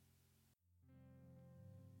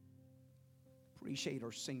Appreciate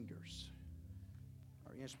our singers,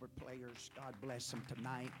 our instrument players. God bless them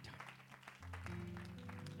tonight.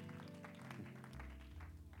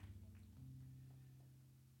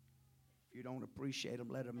 If you don't appreciate them,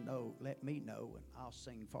 let them know. Let me know, and I'll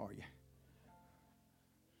sing for you.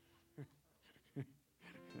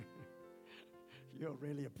 You'll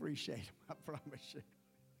really appreciate them, I promise you.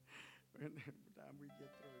 Every time we get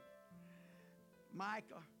through.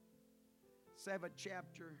 Micah, 7th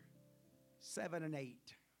chapter, 7 and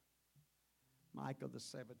 8. Micah, the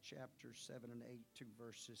 7th chapter, 7 and 8, 2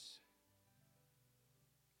 verses.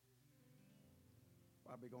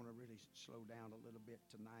 Probably going to really slow down a little bit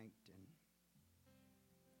tonight. And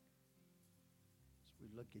as we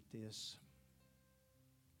look at this,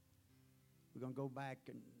 we're going to go back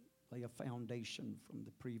and lay a foundation from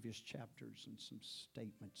the previous chapters and some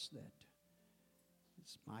statements that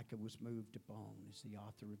Micah was moved upon as the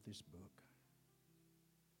author of this book.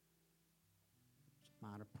 It's a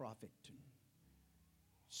minor prophet and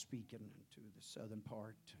speaking to the southern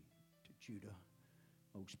part and to Judah,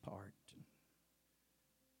 most part.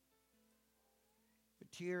 But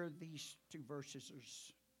here, these two verses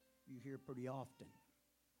you hear pretty often.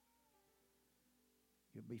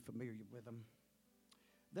 You'll be familiar with them.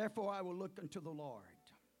 Therefore, I will look unto the Lord.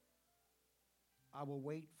 I will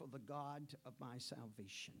wait for the God of my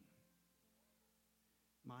salvation.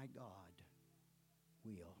 My God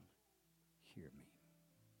will hear me.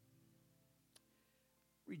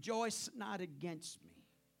 Rejoice not against me,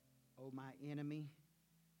 O my enemy,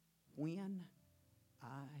 when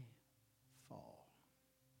I fall.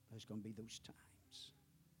 There's going to be those times.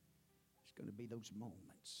 There's going to be those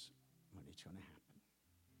moments when it's going to happen.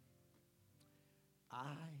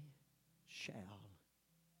 I shall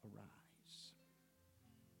arise.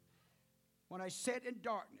 When I sit in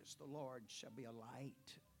darkness, the Lord shall be a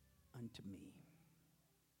light unto me.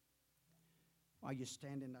 While you're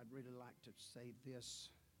standing, I'd really like to say this,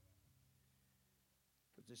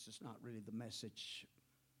 because this is not really the message.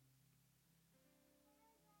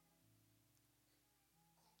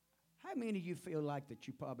 How many of you feel like that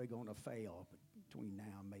you're probably going to fail between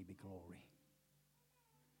now and maybe glory?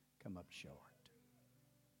 Come up short.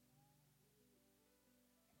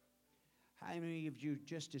 How many of you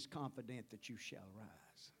just as confident that you shall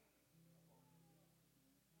rise?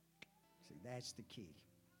 See, that's the key.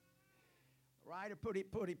 The writer put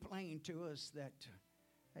it plain to us that,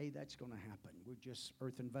 hey, that's going to happen. We're just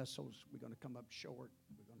earthen vessels. We're going to come up short.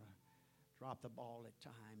 We're going to drop the ball at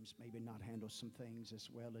times, maybe not handle some things as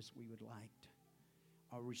well as we would like,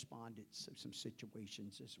 or respond to some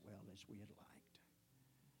situations as well as we had liked.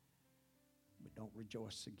 But don't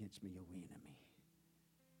rejoice against me, O enemy,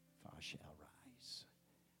 for I shall rise.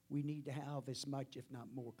 We need to have as much, if not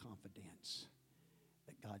more, confidence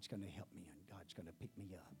that God's going to help me and God's going to pick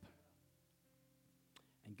me up.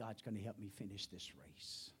 And God's going to help me finish this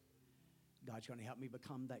race. God's going to help me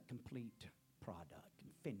become that complete product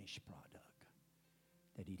and finished product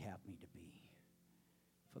that He'd have me to be.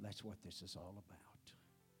 For that's what this is all about.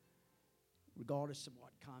 Regardless of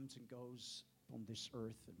what comes and goes on this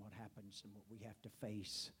earth and what happens and what we have to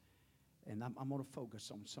face. And I'm going to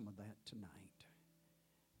focus on some of that tonight.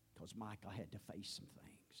 Because Micah had to face some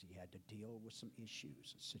things. He had to deal with some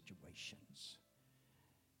issues and situations.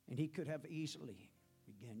 And he could have easily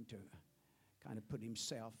begun to kind of put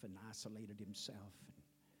himself and isolated himself.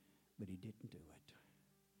 But he didn't do it.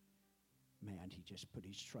 Man, he just put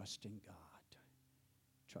his trust in God.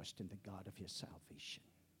 Trust in the God of his salvation.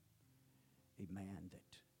 Amen.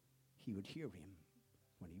 That he would hear him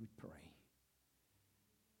when he would pray.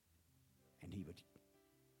 And he would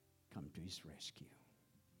come to his rescue.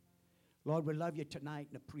 Lord, we love you tonight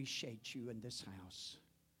and appreciate you in this house.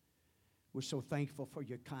 We're so thankful for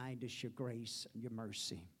your kindness, your grace, and your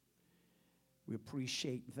mercy. We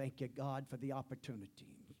appreciate and thank you, God, for the opportunity.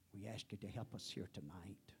 We ask you to help us here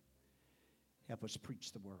tonight. Help us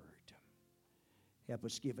preach the word. Help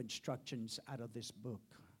us give instructions out of this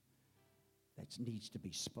book that needs to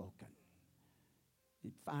be spoken.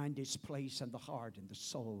 It find its place in the heart and the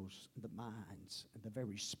souls and the minds and the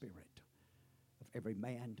very spirit of every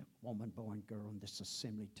man, woman, boy, and girl in this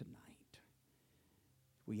assembly tonight.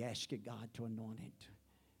 We ask you, God, to anoint it.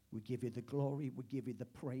 We give you the glory, we give you the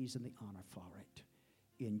praise and the honor for it.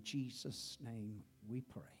 In Jesus' name we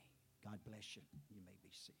pray. God bless you. You may be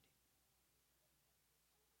seated.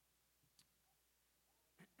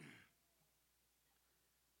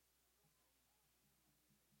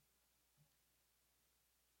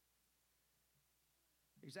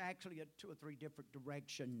 There's actually two or three different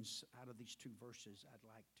directions out of these two verses I'd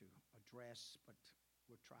like to address, but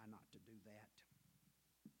we'll try not to do that.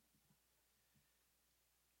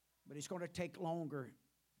 But it's going to take longer,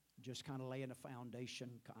 just kind of laying a foundation,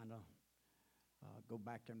 kind of go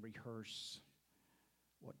back and rehearse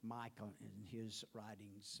what Micah in his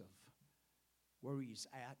writings of where he's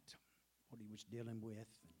at, what he was dealing with.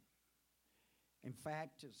 In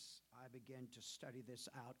fact, as I began to study this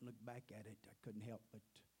out and look back at it, I couldn't help but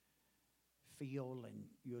feel, and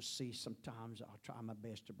you'll see sometimes I'll try my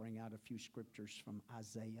best to bring out a few scriptures from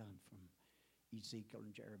Isaiah and from Ezekiel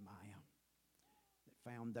and Jeremiah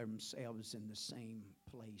that found themselves in the same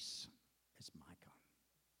place as Micah.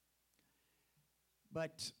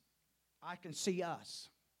 But I can see us,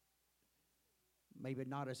 maybe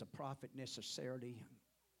not as a prophet necessarily,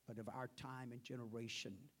 but of our time and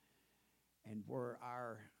generation and where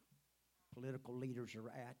our political leaders are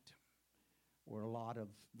at, where a lot of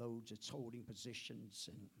those that's holding positions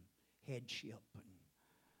and headship and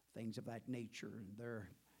things of that nature and their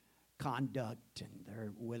conduct and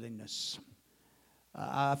their willingness.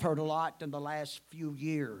 I've heard a lot in the last few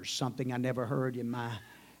years, something I never heard in my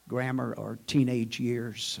grammar or teenage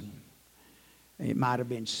years. And it might have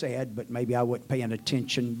been said, but maybe I wasn't paying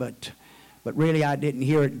attention. But really I didn't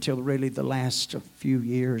hear it until really the last few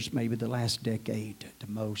years, maybe the last decade at the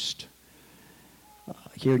most.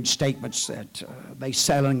 Hearing statements that they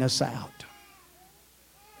selling us out.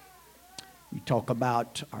 You talk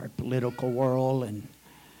about our political world and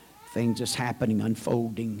things that's happening,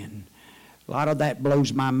 unfolding, and a lot of that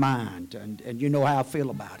blows my mind, and you know how I feel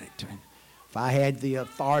about it. And if I had the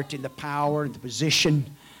authority, the power, and the position,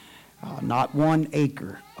 not 1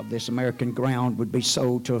 acre of this American ground would be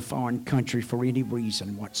sold to a foreign country for any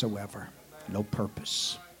reason whatsoever. No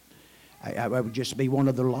purpose. I would just be one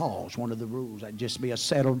of the laws, one of the rules. It'd just be a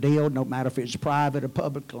settled deal, no matter if it's private or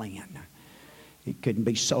public land. It couldn't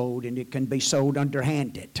be sold, and it couldn't be sold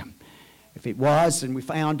underhanded. If it was, and we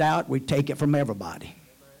found out, we'd take it from everybody.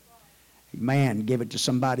 Amen. Give it to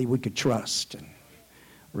somebody we could trust and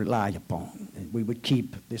rely upon. And we would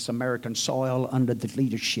keep this American soil under the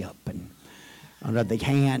leadership and under the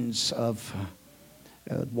hands of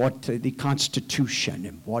what the Constitution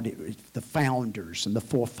and what the founders and the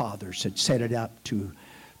forefathers had set it up to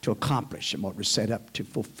accomplish, and what was set up to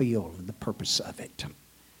fulfill the purpose of it.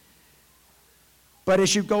 But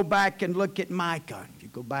as you go back and look at Micah, you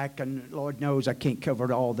go back, and Lord knows I can't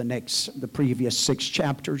cover all the previous 6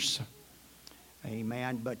 chapters.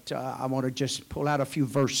 Amen. But I want to just pull out a few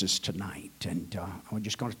verses tonight, and I'm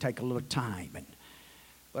just going to take a little time.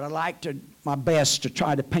 But I'd like my best to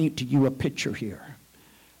try to paint to you a picture here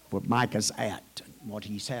where Micah's at and what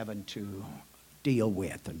he's having to deal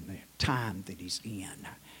with and the time that he's in.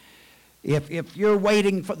 If you're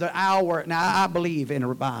waiting for the hour, now I believe in a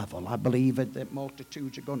revival. I believe that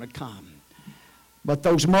multitudes are going to come. But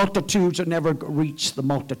those multitudes will never reach the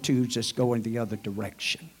multitudes that's going the other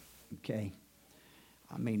direction. Okay?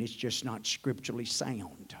 I mean, it's just not scripturally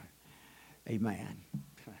sound. Amen.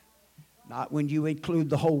 Not when you include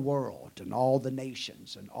the whole world and all the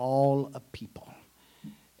nations and all of people.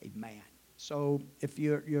 Amen. So if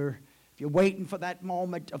you're waiting for that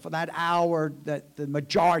moment, for that hour that the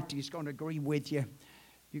majority is going to agree with you,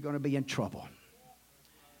 you're going to be in trouble.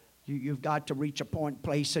 You've got to reach a point,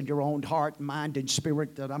 place in your own heart, mind, and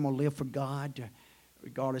spirit that I'm going to live for God,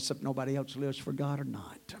 regardless if nobody else lives for God or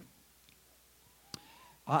not.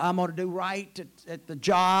 I'm going to do right at the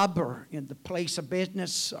job or in the place of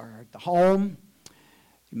business or at the home.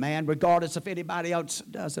 Man, regardless if anybody else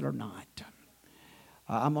does it or not.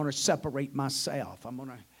 I'm going to separate myself. I'm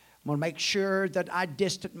going to make sure that I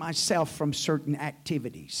distance myself from certain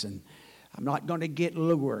activities. And I'm not going to get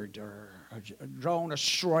lured or drawn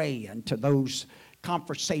astray into those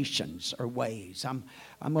conversations or ways. I'm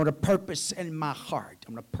going to purpose in my heart.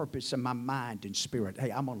 I'm going to purpose in my mind and spirit.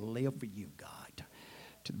 Hey, I'm going to live for you, God,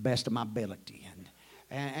 to the best of my ability.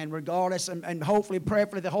 And regardless, and hopefully,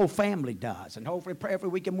 prayerfully, the whole family does. And hopefully,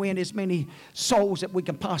 prayerfully, we can win as many souls that we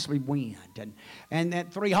can possibly win. And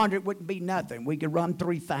that 300 wouldn't be nothing. We could run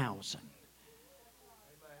 3,000.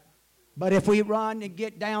 But if we run and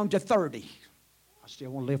get down to 30, I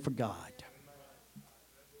still want to live for God.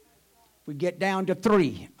 If we get down to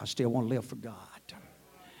 3, I still want to live for God.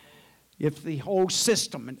 If the whole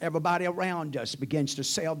system and everybody around us begins to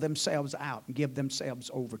sell themselves out and give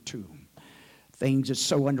themselves over to things that's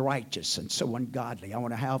so unrighteous and so ungodly, I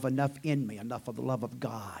want to have enough in me, enough of the love of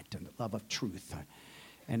God and the love of truth,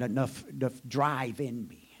 and enough drive in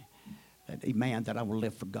me, amen, that I will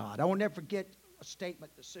live for God. I will never forget a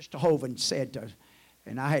statement that Sister Hovind said,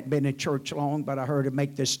 and I hadn't been in church long, but I heard her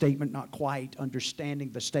make this statement, not quite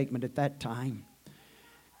understanding the statement at that time.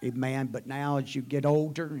 Amen. But now as you get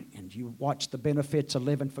older and you watch the benefits of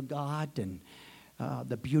living for God, and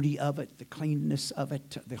the beauty of it, the cleanness of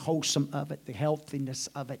it, the wholesome of it, the healthiness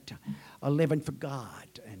of it, living for God,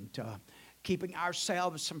 and keeping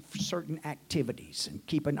ourselves from certain activities, and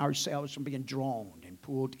keeping ourselves from being drawn and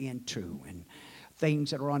pulled into and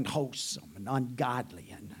things that are unwholesome and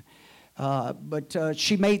ungodly. But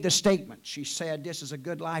she made the statement. She said, this is a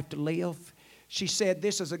good life to live. She said,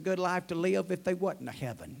 this is a good life to live if they wasn't a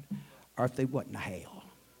heaven or if they wasn't a hell.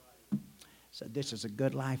 So this is a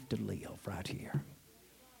good life to live right here.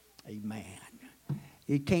 Amen.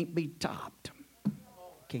 It can't be topped.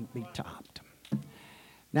 Can't be topped.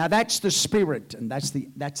 Now that's the spirit, and that's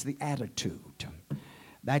the attitude.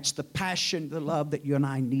 That's the passion, the love that you and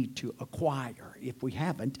I need to acquire. If we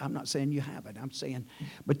haven't, I'm not saying you haven't. I'm saying,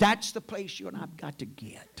 but that's the place you and I've got to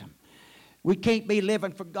get. We can't be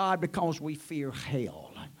living for God because we fear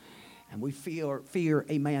hell. And we fear,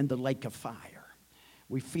 amen, the lake of fire.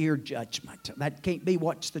 We fear judgment. That can't be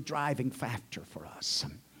what's the driving factor for us.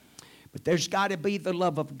 But there's got to be the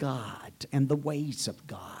love of God and the ways of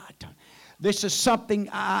God. This is something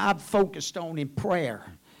I've focused on in prayer,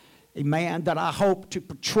 amen, that I hope to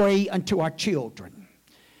portray unto our children,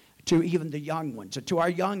 to even the young ones, to our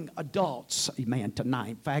young adults, amen, tonight.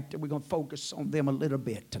 In fact, we're going to focus on them a little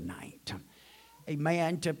bit tonight.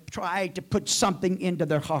 Amen, to try to put something into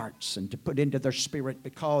their hearts and to put into their spirit,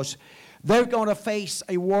 because they're going to face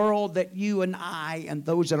a world that you and I and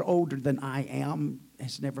those that are older than I am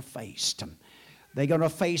has never faced. They're going to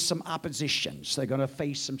face some oppositions. They're going to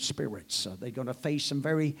face some spirits. They're going to face some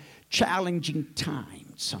very challenging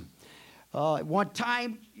times. One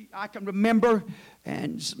time I can remember,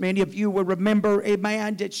 and many of you will remember,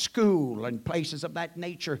 amen, at school and places of that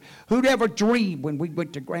nature. Who'd ever dream when we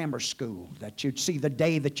went to grammar school that you'd see the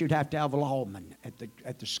day that you'd have to have a lawman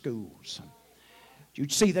at the schools?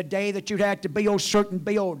 You'd see the day that you'd have to build certain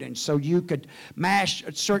buildings so you could mash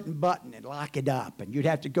a certain button and lock it up. And you'd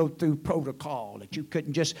have to go through protocol, that you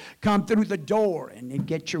couldn't just come through the door and then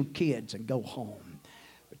get your kids and go home.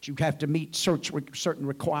 But you have to meet certain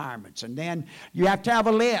requirements. And then you have to have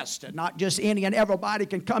a list. And not just any and everybody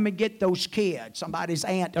can come and get those kids. Somebody's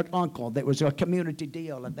aunt or uncle. That was a community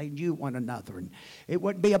deal, and they knew one another. And it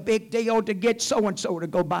wouldn't be a big deal to get so-and-so to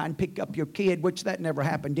go by and pick up your kid, which that never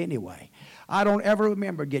happened anyway. I don't ever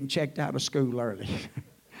remember getting checked out of school early.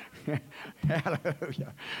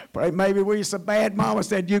 Hallelujah. But maybe we some bad mama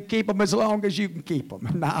said, you keep them as long as you can keep them.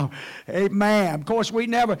 Now, amen. Of course, we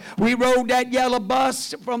rode that yellow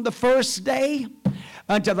bus from the first day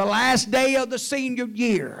until the last day of the senior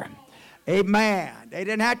year. Amen. They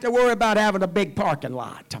didn't have to worry about having a big parking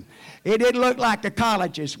lot. It didn't look like the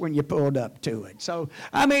colleges when you pulled up to it. So,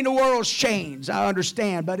 I mean, the world's changed, I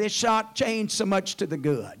understand, but it's not changed so much to the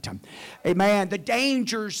good. Amen. The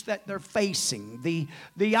dangers that they're facing,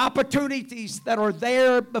 the opportunities that are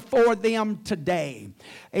there before them today.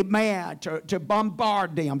 Amen. To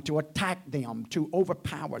bombard them, to attack them, to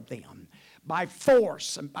overpower them by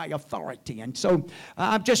force and by authority. And so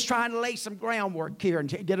I'm just trying to lay some groundwork here and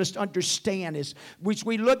to get us to understand as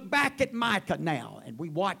we look back at Micah now and we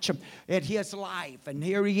watch him at his life. And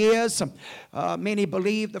here he is. Many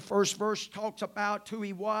believe the first verse talks about who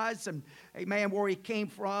he was and, amen, where he came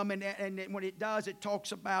from. And when it does, it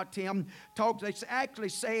talks about him. They actually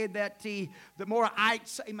say that the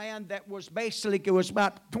Morites, amen, that was basically, it was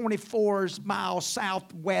about 24 miles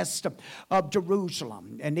southwest of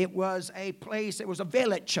Jerusalem. And it was a place, it was a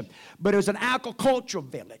village, but it was an agricultural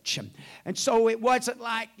village. And so it wasn't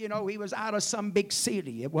like, he was out of some big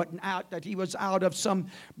city. It wasn't out that he was out of some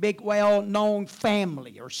big well-known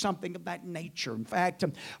family or something of that nature. In fact,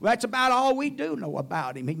 that's about all we do know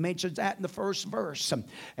about him. He mentions that in the first verse.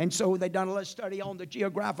 And so they done a little study on the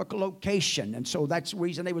geographical location. And so that's the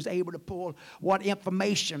reason they was able to pull what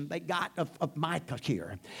information they got of Micah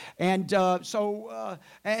here. And so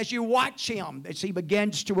as you watch him, as he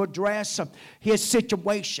begins to address his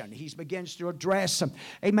situation, he begins to address,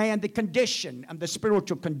 amen, the condition and the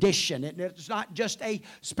spiritual condition. It's not just a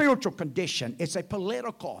spiritual condition. It's a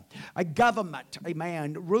political, a government,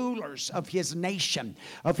 amen, rulers of his nation,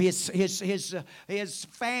 of his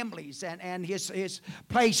families and his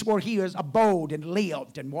place where he was abode and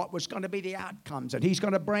lived and what was going to be the outcomes. And he's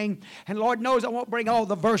going to bring, and Lord knows I won't bring all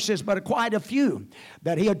the verses, but quite a few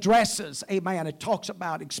that he addresses, amen. It talks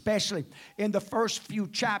about, especially in the first few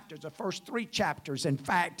chapters, the first first 3 chapters. In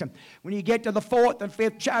fact, when you get to the 4th and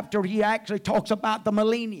 5th chapter, he actually talks about the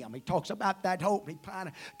millennium. He talks about that hope. He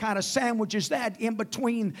kind of sandwiches that in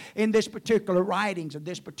between in this particular writings, in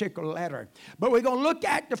this particular letter. But we're going to look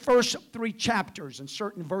at the first 3 chapters and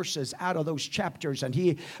certain verses out of those chapters. And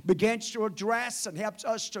he begins to address and helps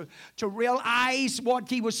us to realize what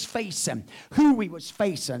he was facing, who he was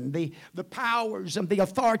facing, the powers and the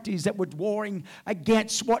authorities that were warring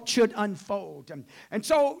against what should unfold. And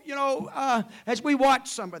so, as we watch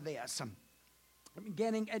some of this,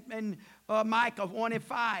 beginning in Micah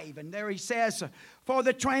 1:5, and there he says, for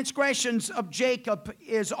the transgressions of Jacob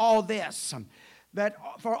is all this, that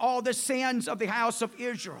for all the sins of the house of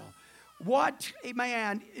Israel. What,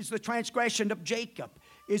 amen, is the transgression of Jacob?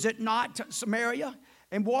 Is it not Samaria?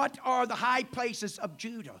 And what are the high places of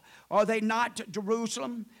Judah? Are they not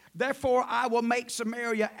Jerusalem? Therefore, I will make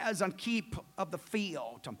Samaria as a keep of the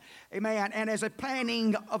field. Amen. And as a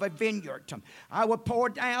planting of a vineyard. I will pour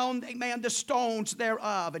down, amen, the stones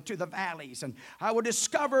thereof into the valleys. And I will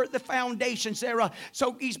discover the foundations thereof.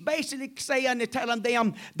 So he's basically saying and telling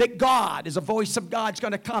them that God, as a voice of God's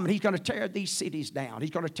going to come and he's going to tear these cities down.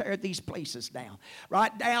 He's going to tear these places down.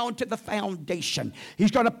 Right down to the foundation.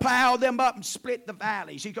 He's going to plow them up and split the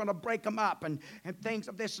valleys. He's going to break them up and things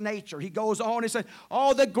of this nature. He goes on and says,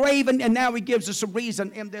 all the graven, and now he gives us a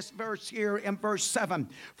reason in this verse here in verse 7.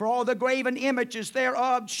 For all the graven images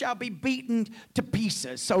thereof shall be beaten to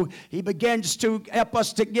pieces. So he begins to help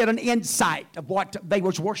us to get an insight of what they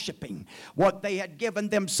was worshiping, what they had given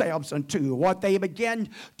themselves unto, what they began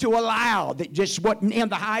to allow that just wasn't in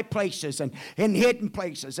the high places and in hidden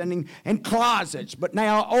places and in closets, but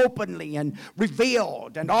now openly and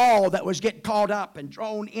revealed, and all that was getting caught up and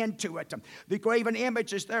drawn into it. The graven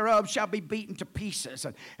images thereof shall be beaten to pieces,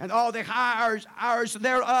 and all the idols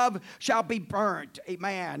thereof shall be burnt,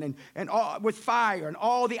 amen, and all, with fire, and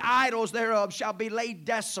all the idols thereof shall be laid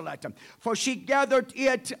desolate. For she gathered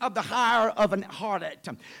it of the hire of an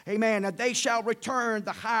harlot, amen, and they shall return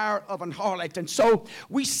the hire of an harlot. And so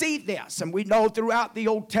we see this, and we know throughout the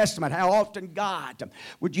Old Testament how often God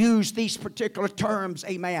would use these particular terms,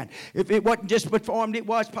 amen. If it wasn't just performed, it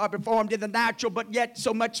was probably performed in the natural, but yet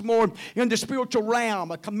so much more in the spiritual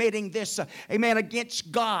realm of committing this, amen,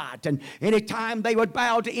 against God. And anytime they would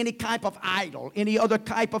bow to any type of idol, any other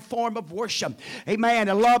type of form of worship, amen,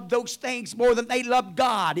 and love those things more than they loved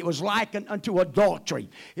God, it was likened unto adultery.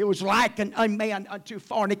 It was likened, amen, unto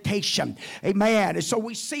fornication, amen. And so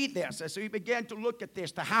we see this as we begin to look at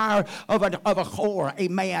this, the hire of a whore,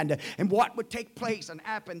 amen, and what would take place and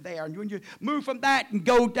happen there. And when you move from that and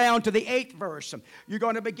go down to the 8th verse, you're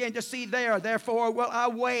going to begin to see there, therefore will I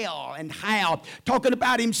wail and howl, talking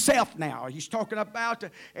about himself now. He's talking about,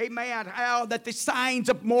 amen, how that the signs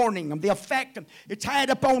of mourning and the effect it's had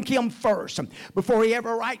upon him first, before he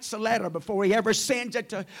ever writes a letter, before he ever sends it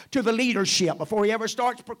to the leadership, before he ever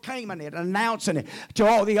starts proclaiming it and announcing it to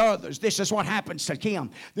all the others. This is what happens to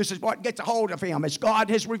him. This is what gets a hold of him as God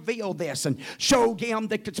has revealed this and showed him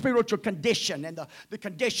the spiritual condition and the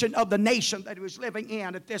condition of the nation that he was living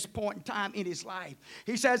in at this point in time in his life.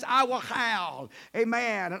 He says, I will howl,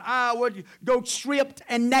 amen, and I would go stripped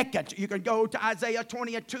and naked. You can go to Isaiah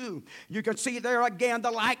 22. You can see there again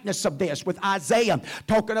the likeness of this with Isaiah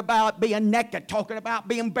talking about being naked, talking about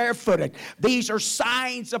being barefooted. These are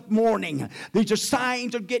signs of mourning. These are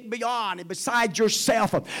signs of getting beyond and beside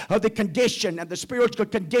yourself of the condition and the spiritual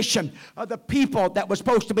condition of the people that was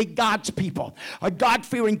supposed to be God's people, a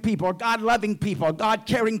God-fearing people, a God-loving people, a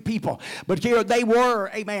God-caring people. But here they were,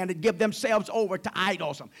 amen, to give themselves over to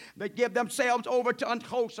idols. They give themselves over to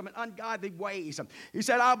unwholesome and ungodly ways. He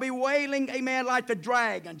said, I'll be wailing, amen, like the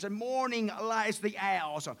dragons and mourning like the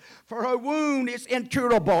owls. For her wound is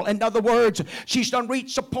incurable. In other words, she's done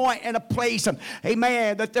reached a point and a place,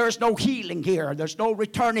 amen, that there's no healing here. There's no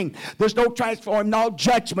returning. There's no transforming. No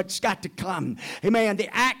judgment's got to come. Amen. The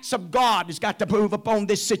acts of God has got to move upon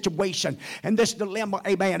this situation and this dilemma.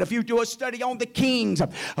 Amen. If you do a study on the kings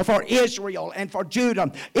for Israel and for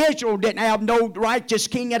Judah, Israel didn't have no righteous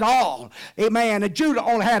king at all. Amen. And Judah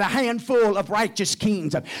only had a handful of righteous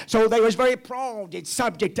kings. So they was very prone and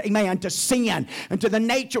subject, amen, to sin and to the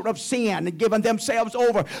nature of sin and giving themselves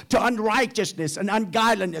over to unrighteousness and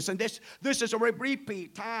ungodliness. And this is a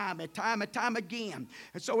repeat time and time again.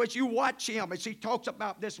 And so as you watch him, as he talks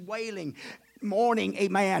about this wailing, mourning,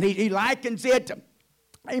 amen, he likens it,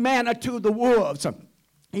 amen, to the wolves.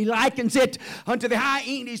 He likens it unto the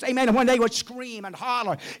hyenas, amen, when they would scream and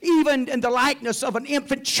holler, even in the likeness of an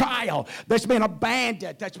infant child that's been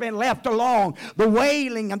abandoned, that's been left alone, the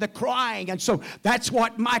wailing and the crying. And so that's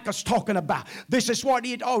what Micah's talking about. This is what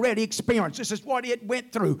he had already experienced. This is what he had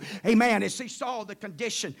went through, amen, as he saw the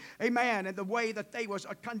condition, amen, and the way that they was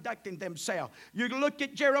conducting themselves. You look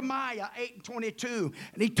at Jeremiah 8:22,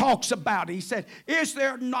 and he talks about it. He said, is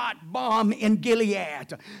there not balm in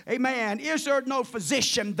Gilead? Amen. Is there no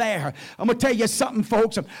physician there? I'm going to tell you something,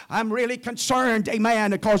 folks. I'm really concerned,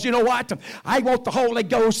 amen, because you know what? I want the Holy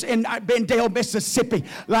Ghost in Bendale, Mississippi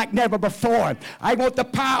like never before. I want the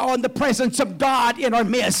power and the presence of God in our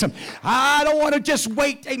midst. I don't want to just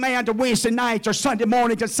wait, amen, to Wednesday nights or Sunday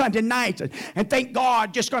morning to Sunday nights and think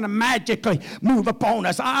God just going to magically move upon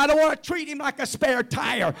us. I don't want to treat him like a spare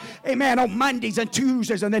tire, amen, on Mondays and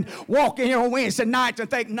Tuesdays and then walk in here on Wednesday nights and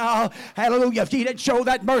think, no, hallelujah, if he didn't show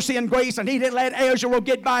that mercy and grace and he didn't let Israel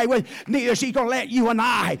get by with, neither is he going to let you and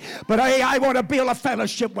I. But hey, I want to build a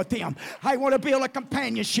fellowship with him. I want to build a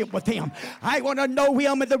companionship with him. I want to know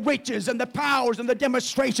him and the riches and the powers and the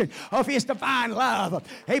demonstration of his divine love.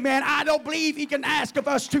 Amen. I don't believe he can ask of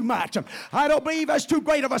us too much. I don't believe it's too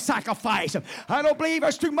great of a sacrifice. I don't believe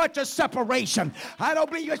it's too much of separation. I don't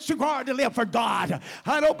believe it's too hard to live for God.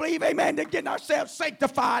 I don't believe, amen, that getting ourselves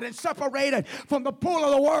sanctified and separated from the pull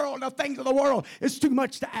of the world and the things of the world is too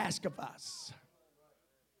much to ask of us.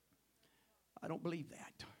 I don't believe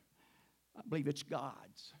that. I believe it's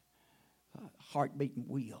God's heart-beating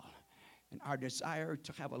will and our desire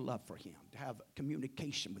to have a love for him, to have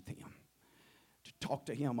communication with him, to talk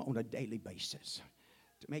to him on a daily basis,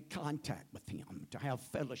 to make contact with him, to have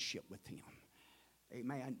fellowship with him.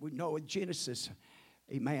 Amen. We know in Genesis,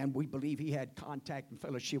 amen, we believe he had contact and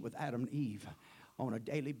fellowship with Adam and Eve on a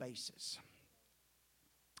daily basis.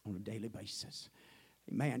 On a daily basis.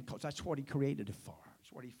 Amen, because that's what he created it for.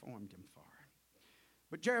 That's what he formed him for.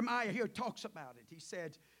 But Jeremiah here talks about it. He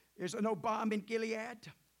said, is there no balm in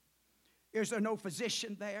Gilead? Is there no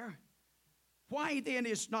physician there? Why then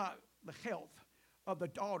is not the health of the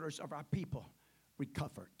daughters of our people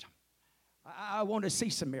recovered? I want to see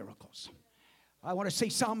some miracles. I want to see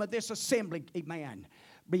some of this assembly, amen,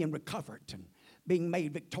 being recovered and being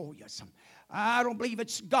made victorious. I don't believe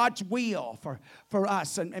it's God's will for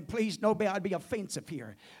us. And please, nobody, I'd be offensive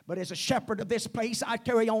here. But as a shepherd of this place, I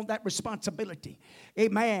carry on that responsibility.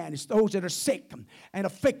 Amen. It's those that are sick and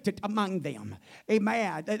afflicted among them.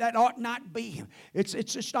 Amen. That ought not be. It's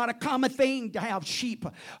just not a common thing to have sheep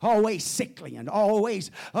always sickly and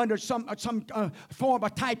always under some form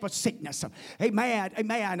of type of sickness. Amen.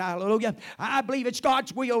 Amen. Hallelujah. I believe it's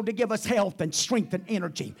God's will to give us health and strength and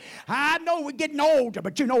energy. I know we're getting older,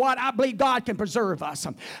 but you know what? I believe God can preserve us.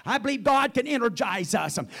 I believe God can energize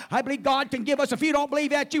us. I believe God can give us. If you don't believe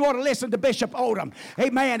that, you ought to listen to Bishop Odom.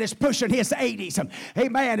 Amen. Is pushing his 80s.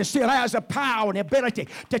 Amen. It still has the power and the ability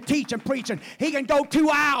to teach and preach. And he can go 2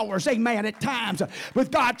 hours, amen, at times with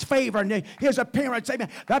God's favor and his appearance. Amen.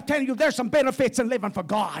 I'm telling you, there's some benefits in living for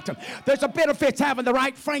God. There's some benefits having the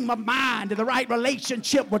right frame of mind and the right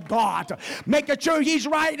relationship with God. Making sure he's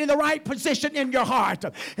right in the right position in your heart,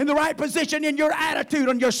 in the right position in your attitude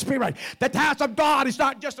and your spirit. The house of God is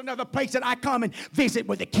not just another place that I come and visit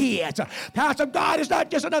with the kids. The house of God is not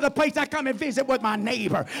just another place I come and visit with my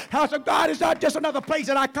neighbor. The house of God is not just another place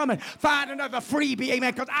that I come and find another freebie,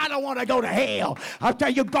 amen, because I don't want to go to hell. I'll tell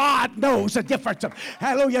you, God knows the difference.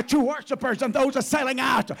 Hallelujah, true worshipers and those are selling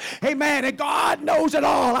out. Amen, and God knows it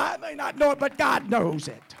all. I may not know it, but God knows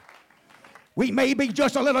it. We may be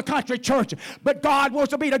just a little country church, but God wants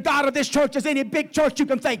to be the God of this church as any big church you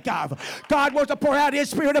can think of. God wants to pour out his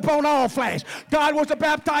Spirit upon all flesh. God wants to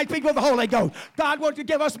baptize people with the Holy Ghost. God wants to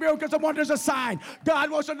give us miracles and wonders of sign.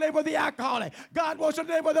 God wants to live with the alcoholic. God wants to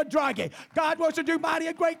live with the druggie. God wants to do mighty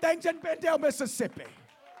and great things in Bendale, Mississippi.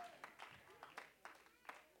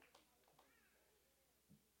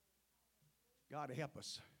 God to help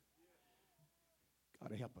us. God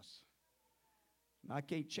to help us. And I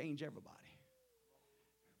can't change everybody.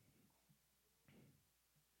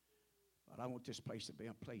 But I want this place to be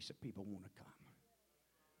a place that people want to come.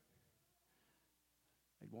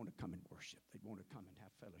 They want to come and worship. They want to come and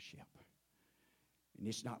have fellowship. And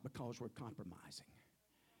it's not because we're compromising.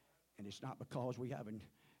 And it's not because we having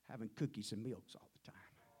cookies and milks all the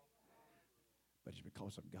time. But it's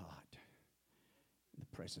because of God. And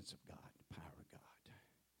the presence of God, the power of God.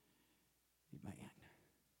 Amen.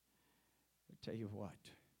 I tell you what.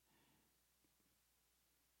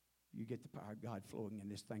 You get the power of God flowing in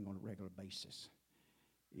this thing on a regular basis.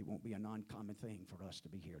 It won't be an uncommon thing for us to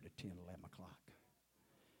be here at 10, 11 o'clock.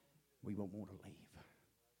 We won't want to leave.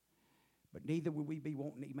 But neither will we be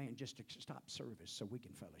wanting, amen, just to stop service so we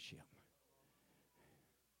can fellowship.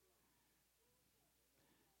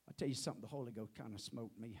 I'll tell you something, the Holy Ghost kind of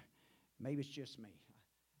smote me. Maybe it's just me.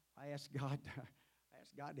 I asked God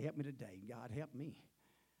to help me today. God, help me.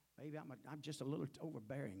 Maybe I'm just a little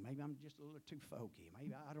overbearing. Maybe I'm just a little too folky.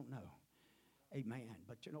 Maybe I don't know. Amen.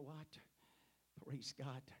 But you know what? Praise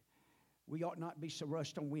God. We ought not be so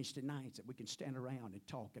rushed on Wednesday nights that we can stand around and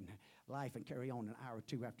talk and laugh and carry on an hour or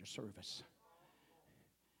two after service.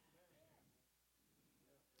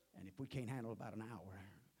 And if we can't handle about an hour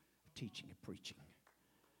of teaching and preaching.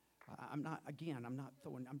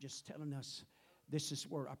 I'm just telling us this is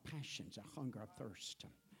where our passions, our hunger, our thirst.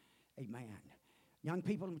 Amen. Young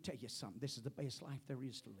people, let me tell you something. This is the best life there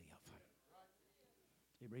is to live.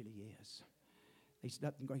 It really is. There's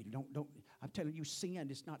nothing greater. I'm telling you, sin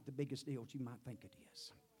is not the biggest deal you might think it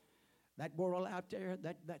is. That world out there,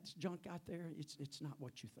 that's junk out there, it's not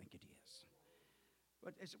what you think it is.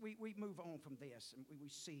 But as we move on from this, and we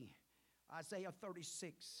see Isaiah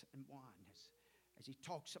 36 and 1, as he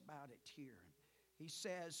talks about it here. He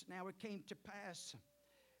says, now it came to pass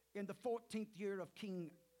in the 14th year of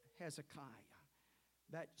King Hezekiah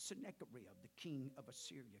that Sennacherib, the king of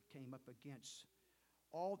Assyria, came up against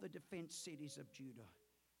all the defense cities of Judah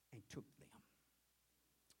and took them.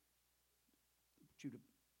 Judah,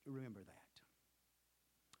 remember that.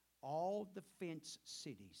 All the fenced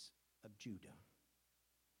cities of Judah,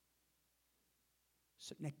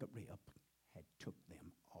 Sennacherib had took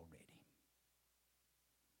them already.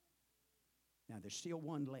 Now there's still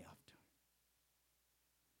one left.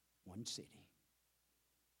 One city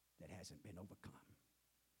that hasn't been overcome,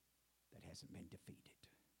 that hasn't been defeated.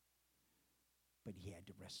 But he had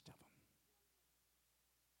the rest of them.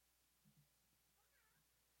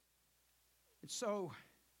 And so,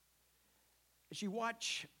 as you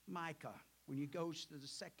watch Micah, when he goes to the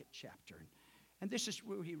second chapter, and this is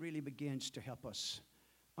where he really begins to help us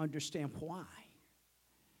understand why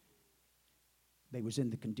they was in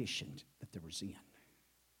the condition that they was in.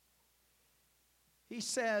 He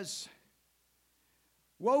says,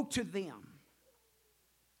 woe to them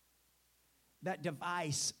that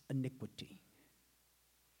devise iniquity,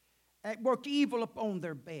 that work evil upon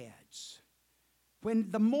their beds.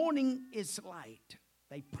 When the morning is light,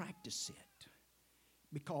 they practice it,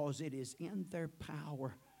 because it is in their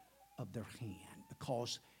power of their hand,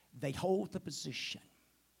 because they hold the position,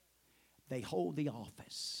 they hold the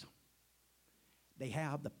office, they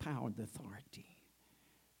have the power and the authority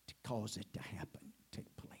to cause it to happen,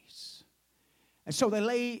 take place. And so they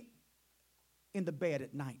lay in the bed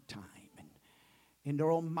at nighttime and in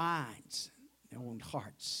their own minds, their own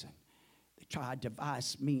hearts, and they try to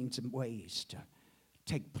devise means and ways to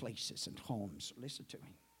take places and homes. Listen to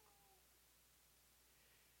me.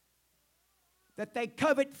 That they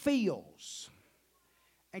covet fields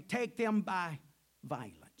and take them by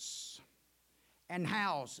violence, and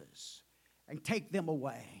houses and take them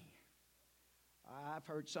away. I've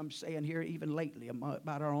heard some saying here even lately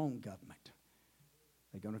about our own government.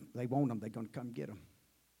 They want them. They're going to come get them.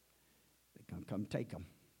 They're going to come take them.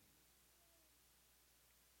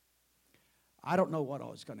 I don't know what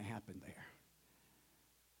all is going to happen there.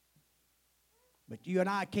 But you and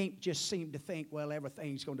I can't just seem to think, well,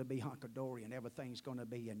 everything's going to be hunky-dory and everything's going to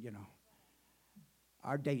be, and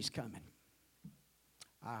our day's coming.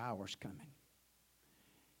 Our hour's coming.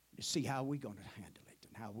 To see how we're going to handle it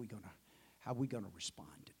and how we're going to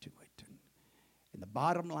respond to it. And the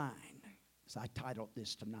bottom line, as I titled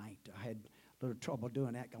this tonight, I had a little trouble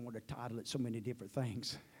doing that. I wanted to title it so many different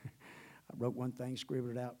things. I wrote one thing,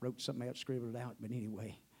 scribbled it out, wrote something else, scribbled it out. But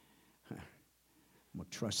anyway, I'm going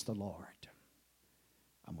to trust the Lord.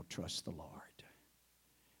 I'm going to trust the Lord.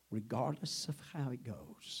 Regardless of how it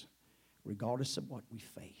goes, regardless of what we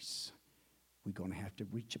face, we're going to have to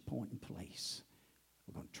reach a point in place.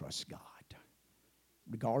 We're going to trust God.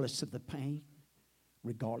 Regardless of the pain,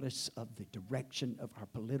 regardless of the direction of our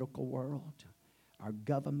political world, our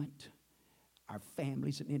government, our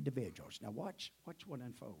families and individuals. Now watch what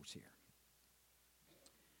unfolds here.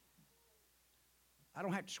 I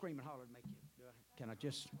don't have to scream and holler to make you, do I? Can I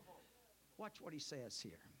just watch what he says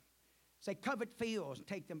here? Say, covet fields and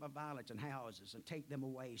take them by violence, and houses and take them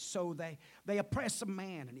away. So they oppress a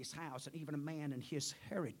man in his house and even a man in his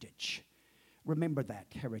heritage. Remember that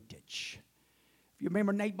heritage. If you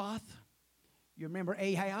remember Naboth, you remember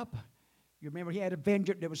Ahab, you remember he had a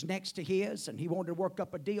vineyard that was next to his and he wanted to work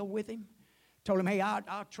up a deal with him. Told him, hey,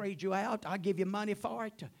 I'll trade you out. I'll give you money for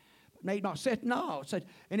it. Naboth said no.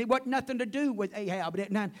 And it wasn't nothing to do with Ahab.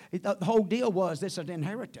 The whole deal was this is an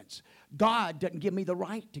inheritance. God didn't give me the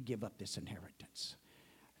right to give up this inheritance.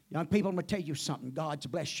 Young people, I'm going to tell you something. God's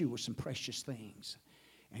blessed you with some precious things.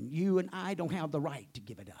 And you and I don't have the right to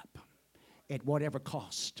give it up at whatever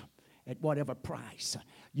cost, at whatever price.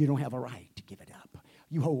 You don't have a right to give it up.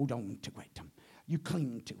 You hold on to it. You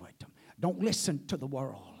cling to it. Don't listen to the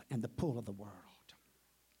world and the pull of the world.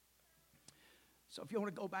 So if you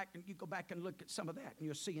want to go back and you go back and look at some of that, and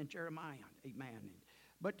you'll see in Jeremiah, amen.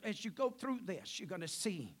 But as you go through this, you're going to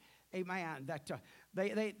see, amen, that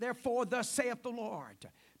therefore thus saith the Lord,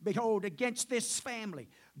 behold, against this family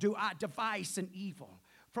do I devise an evil,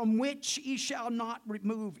 from which ye shall not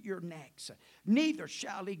remove your necks, neither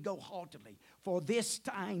shall ye go haughtily, for this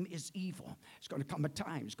time is evil. It's going to come a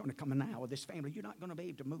time, it's going to come an hour. This family, you're not going to be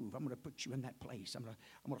able to move. I'm going to put you in that place. I'm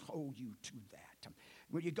going to hold you to that.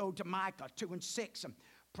 When you go to Micah 2 and 6,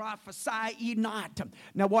 prophesy ye not.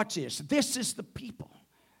 Now watch this. This is the people,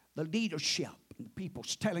 the leadership, and the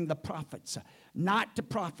people's telling the prophets not to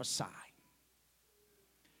prophesy.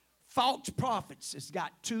 False prophets has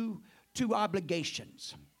got two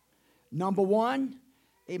obligations. Number one,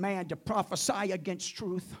 amen, to prophesy against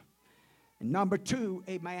truth. And number two,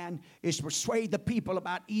 amen, is to persuade the people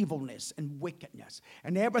about evilness and wickedness.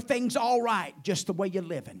 And everything's all right just the way you're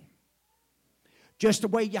living. Just the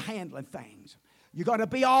way you're handling things. You're going to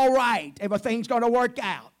be all right. Everything's going to work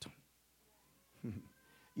out.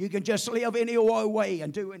 You can just live any old way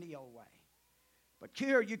and do any old way. But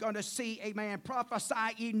here you're going to see, amen, prophesy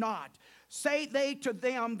ye not. Say they to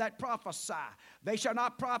them that prophesy. They shall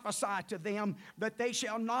not prophesy to them, that they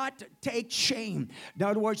shall not take shame. In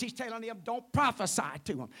other words, he's telling them, don't prophesy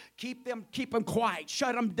to them. Keep them quiet.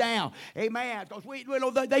 Shut them down. Amen.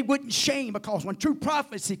 Because they wouldn't shame, because when true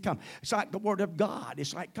prophecy comes, it's like the word of God.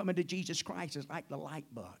 It's like coming to Jesus Christ. It's like the light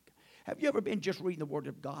bug. Have you ever been just reading the word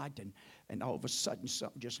of God and all of a sudden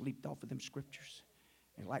something just leaped off of them scriptures?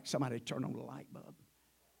 It's like somebody turned on the light bulb.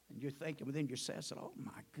 And you're thinking within yourself, oh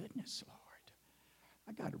my goodness, Lord.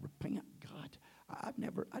 I got to repent, God. I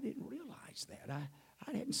didn't realize that.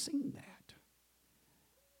 I hadn't seen that.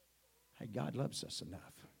 Hey, God loves us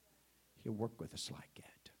enough. He'll work with us like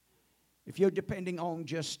that. If you're depending on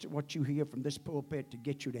just what you hear from this pulpit to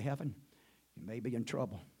get you to heaven, you may be in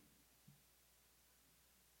trouble.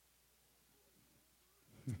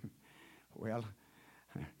 Well,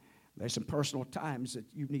 there's some personal times that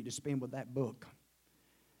you need to spend with that book.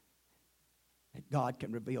 That God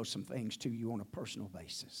can reveal some things to you on a personal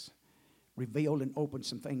basis. Reveal and open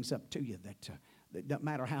some things up to you that don't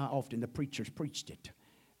matter how often the preachers preached it,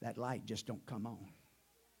 that light just don't come on.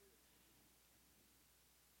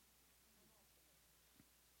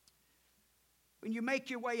 When you make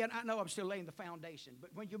your way, and I know I'm still laying the foundation,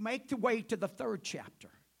 but when you make the way to the 3rd chapter,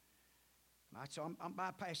 right, so I'm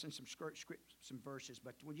bypassing some verses,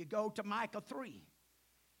 but when you go to Micah 3,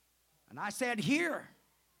 and I said, here,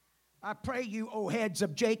 I pray you, O heads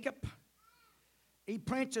of Jacob, ye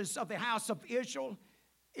princes of the house of Israel,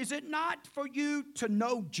 is it not for you to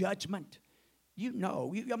know judgment? You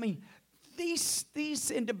know.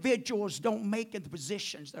 These individuals don't make it the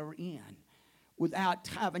positions they're in without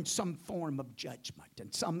having some form of judgment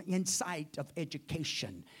and some insight of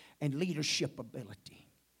education and leadership ability.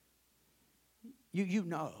 You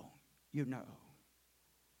know.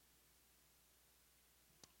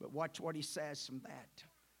 But watch what he says from that.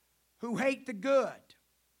 Who hate the good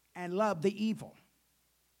and love the evil.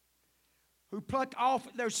 Who pluck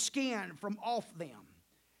off their skin from off them,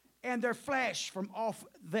 and their flesh from off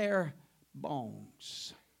their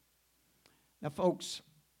bones. Now, folks,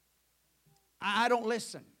 I don't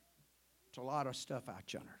listen to a lot of stuff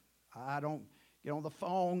out yonder. I don't get on the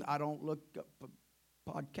phone. I don't look up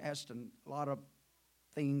a podcast and a lot of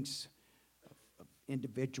things of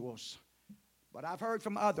individuals. But I've heard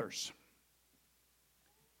from others.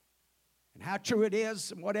 And how true it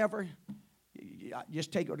is and whatever, you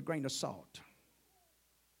just take it with a grain of salt.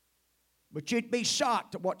 But you'd be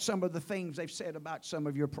shocked at what some of the things they've said about some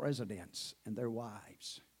of your presidents and their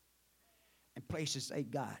wives and places they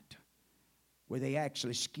got where they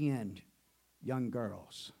actually skinned young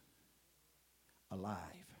girls alive.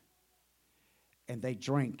 And they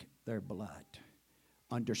drank their blood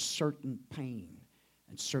under certain pain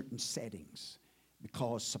and certain settings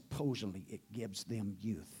because supposedly it gives them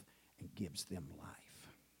youth and gives them life.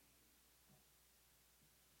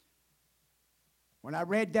 When I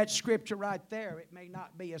read that scripture right there, it may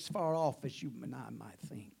not be as far off as you and I might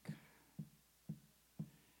think.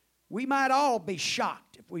 We might all be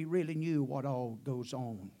shocked if we really knew what all goes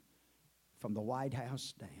on from the White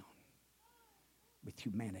House down with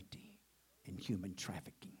humanity and human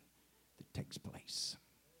trafficking that takes place.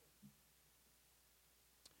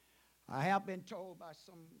 I have been told by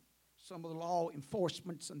some of the law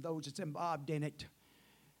enforcements and those that's involved in it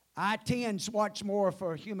I-10s watch more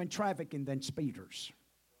for human trafficking than speeders.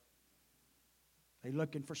 They're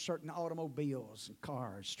looking for certain automobiles and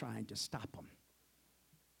cars trying to stop them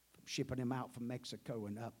from shipping them out from Mexico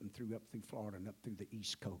and up through Florida and up through the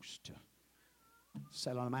East Coast, to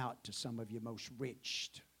selling them out to some of your most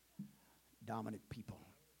rich, dominant people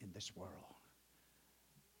in this world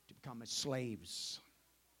to become as slaves.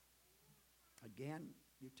 Again,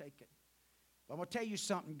 you take it. But I'm going to tell you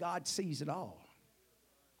something. God sees it all.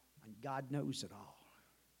 And God knows it all.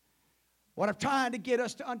 What I'm trying to get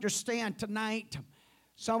us to understand tonight,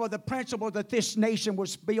 some of the principles that this nation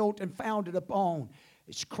was built and founded upon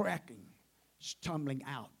is cracking, it's tumbling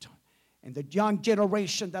out. And the young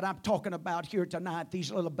generation that I'm talking about here tonight,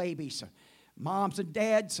 these little babies, moms and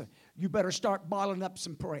dads, you better start bottling up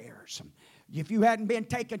some prayers. If you hadn't been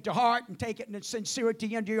taken to heart and taken the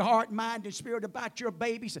sincerity into your heart, mind, and spirit about your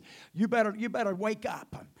babies, you better wake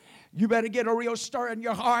up. You better get a real stir in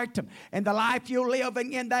your heart. And the life you're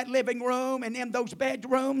living in that living room and in those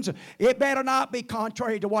bedrooms, it better not be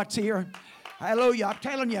contrary to what's here. Hallelujah. I'm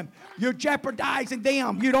telling you, you're jeopardizing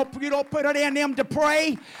them. You don't put it in them to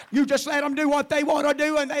pray. You just let them do what they want to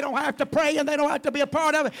do, and they don't have to pray, and they don't have to be a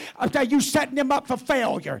part of it. I tell you, setting them up for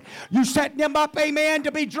failure. You setting them up, amen,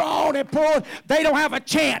 to be drawn and pulled. They don't have a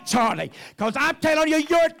chance, hardly. Because I'm telling you,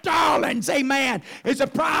 your darlings, amen, is a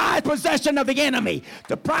prized possession of the enemy.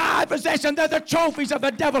 The prized possession, they're the trophies of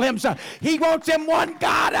the devil himself. He wants them one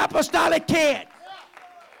God apostolic kid.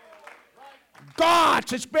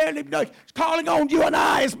 God is calling on you and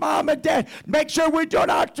I as mom and dad. Make sure we're doing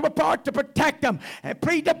our part to protect them and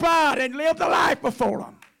plead the blood and live the life before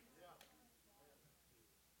them.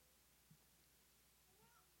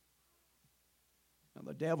 Now,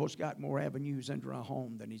 the devil's got more avenues into our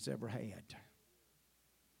home than he's ever had.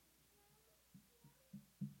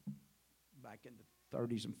 Back in the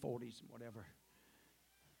 30s and 40s and whatever,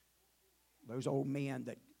 those old men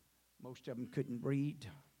that most of them couldn't read.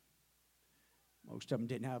 Most of them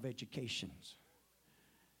didn't have educations.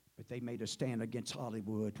 But they made a stand against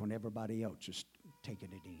Hollywood when everybody else was taking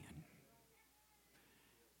it in.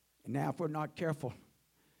 And now if we're not careful,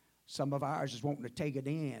 some of ours is wanting to take it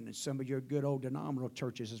in, and some of your good old denominational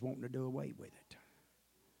churches is wanting to do away with it.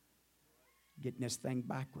 Getting this thing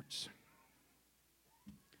backwards.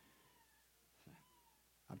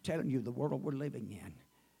 I'm telling you, the world we're living in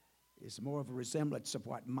is more of a resemblance of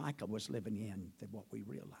what Micah was living in than what we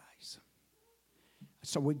realize.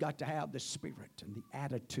 So we've got to have the spirit and the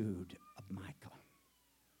attitude of Micah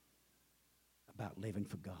about living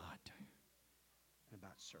for God and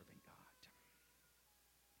about serving God.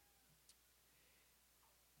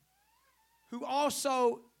 Who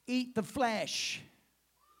also eat the flesh,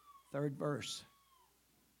 third verse,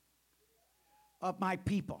 of my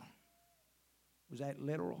people. Was that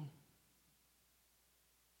literal?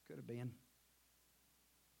 Could have been.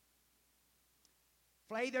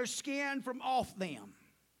 Flay their skin from off them.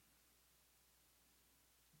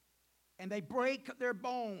 And they break their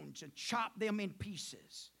bones and chop them in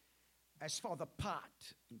pieces, as for the pot,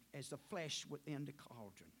 as the flesh within the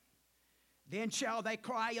cauldron. Then shall they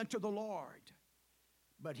cry unto the Lord,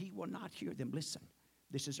 but he will not hear them. Listen,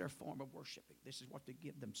 this is their form of worshiping. This is what they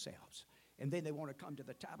give themselves. And then they want to come to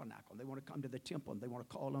the tabernacle. They want to come to the temple. And they want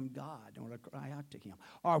to call him God. They want to cry out to him.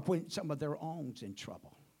 Or when some of their own's in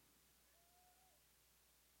trouble.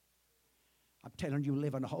 I'm telling you,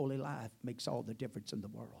 living a holy life makes all the difference in the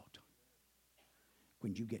world.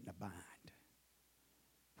 When you get in a bind.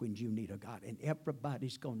 When you need a God. And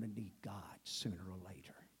everybody's going to need God sooner or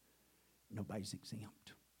later. Nobody's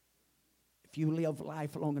exempt. If you live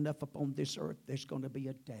life long enough upon this earth, there's going to be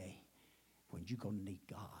a day when you're going to need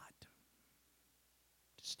God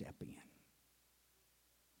to step in.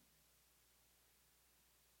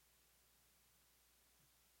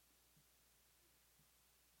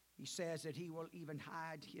 He says that he will even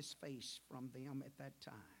hide his face from them at that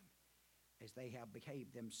time, as they have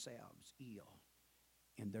behaved themselves ill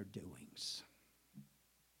in their doings.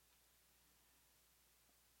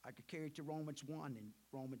 I could carry it to Romans 1 and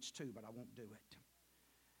Romans 2, but I won't do it.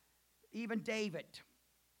 Even David,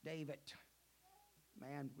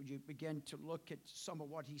 man, would you begin to look at some of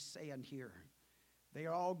what he's saying here? They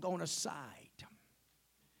are all gone aside.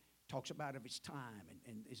 Talks about of his time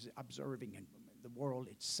and is observing and the world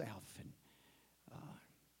itself. And,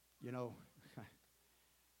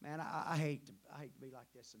 man, I hate to be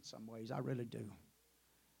like this in some ways. I really do.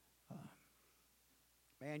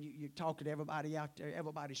 Man, you talking to everybody out there.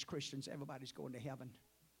 Everybody's Christians. Everybody's going to heaven.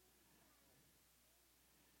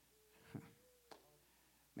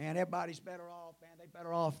 Man, everybody's better off. Man, they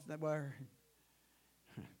better off than where.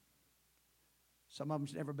 Some of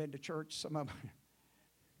them's never been to church. Some of them.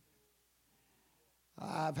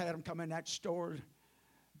 I've had them come in that store.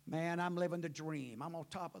 Man, I'm living the dream. I'm on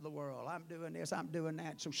top of the world. I'm doing this, I'm doing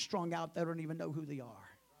that. So strung out, they don't even know who they are.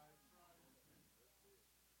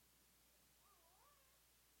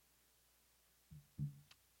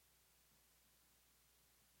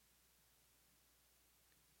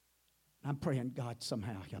 I'm praying, God,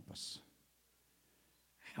 somehow help us.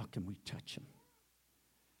 How can we touch them?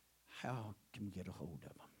 How can we get a hold of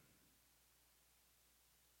them?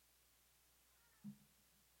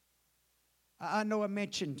 I know I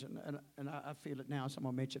mentioned, and I feel it now, so I'm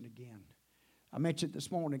going to mention it again. I mentioned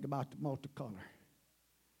this morning about the multicolor.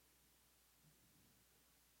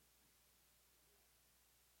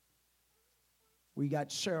 We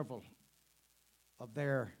got several of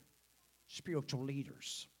their spiritual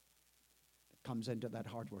leaders that comes into that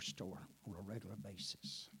hardware store on a regular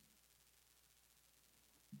basis.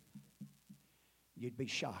 You'd be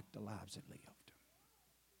shocked the lives that lived.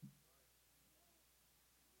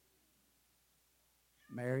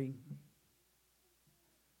 Mary.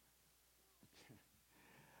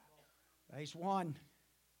 There's one.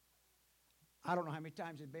 I don't know how many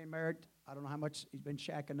times he's been married. I don't know how much he's been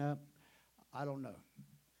shacking up. I don't know.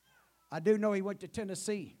 I do know he went to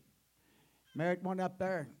Tennessee. Married one up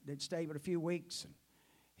there. They'd stay for a few weeks. And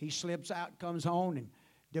he slips out, comes home, and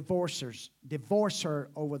divorce her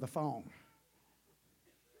over the phone.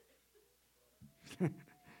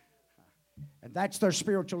 And that's their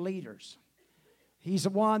spiritual leaders. He's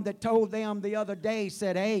the one that told them the other day,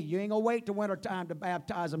 said, hey, you ain't going to wait till wintertime to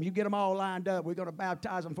baptize them. You get them all lined up. We're going to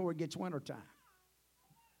baptize them before it gets wintertime.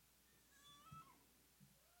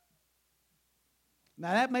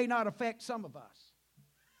 Now, that may not affect some of us.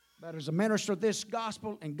 But as a minister of this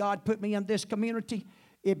gospel, and God put me in this community,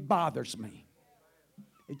 it bothers me.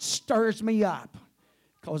 It stirs me up.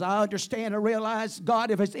 Because I understand and realize,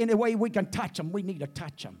 God, if it's any way we can touch them, we need to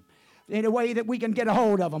touch them. Any way that we can get a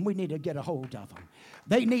hold of them, we need to get a hold of them.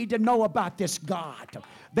 They need to know about this God.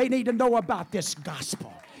 They need to know about this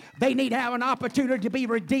gospel. They need to have an opportunity to be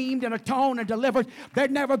redeemed and atoned and delivered. They're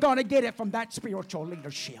never going to get it from that spiritual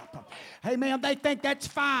leadership. Amen. They think that's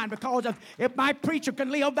fine because if my preacher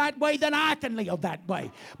can live that way, then I can live that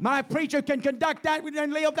way. My preacher can conduct that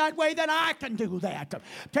and live that way, then I can do that.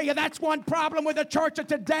 Tell you, that's one problem with the church of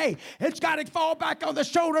today. It's got to fall back on the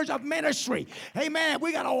shoulders of ministry. Amen.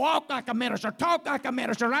 We got to walk like a minister, talk like a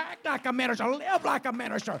minister, act like a minister, live like a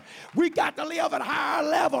minister. We got to live at a higher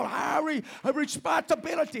level, higher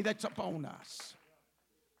responsibility that's upon us.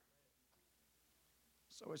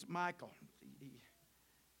 So it's Michael.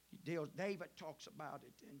 David talks about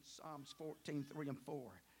it in Psalms 14, 3 and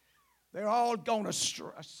 4. They're all going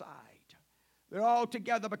aside. They're all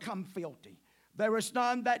together become filthy. There is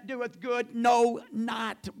none that doeth good, no,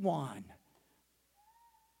 not one.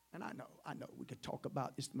 And I know, we could talk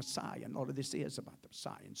about this Messiah, and all of this is about the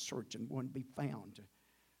Messiah, and search and one be found.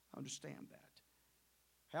 Understand that.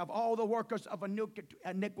 Have all the workers of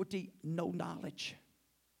iniquity no knowledge?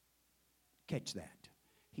 Catch that.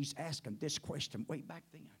 He's asking this question way back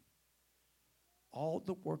then. All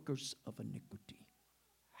the workers of iniquity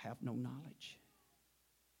have no knowledge.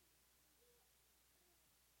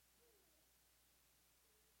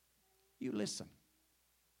 You listen.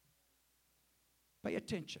 Pay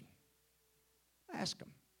attention. Ask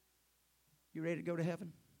them. You ready to go to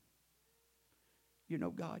heaven? You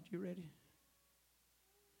know God, you ready?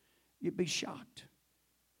 You'd be shocked.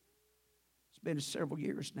 It's been several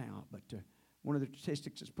years now, but one of the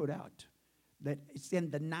statistics is put out that it's in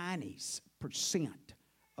the 90%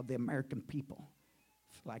 of the American people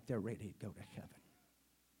feel like they're ready to go to heaven.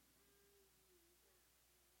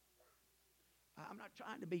 I'm not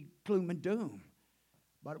trying to be gloom and doom,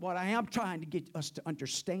 but what I am trying to get us to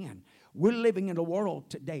understand, we're living in a world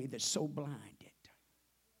today that's so blinded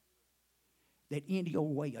that any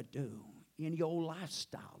old way of do, any old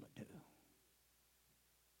lifestyle of do.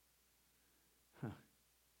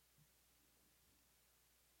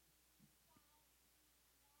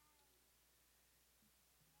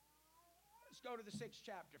 Let's go to the 6th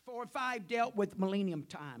chapter. 4 and 5 dealt with millennium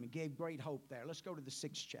time and gave great hope there. Let's go to the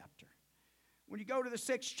 6th chapter. When you go to the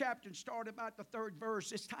 6th chapter and start about the 3rd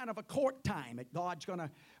verse, it's kind of a court time. God's going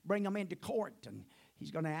to bring them into court, and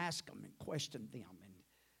he's going to ask them and question them. And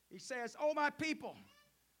he says, "O my people,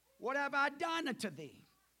 what have I done unto thee?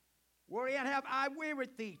 Wherein have I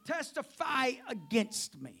wearied thee? Testify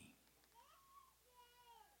against me."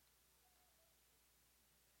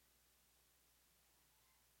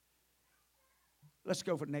 Let's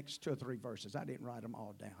go for the next 2 or 3 verses. I didn't write them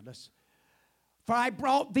all down. For I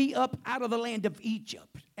brought thee up out of the land of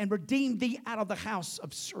Egypt, and redeemed thee out of the house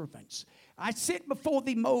of servants. I sit before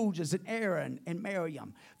thee, Moses and Aaron and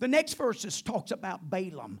Miriam. The next verses talks about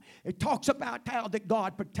Balaam. It talks about how that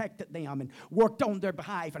God protected them and worked on their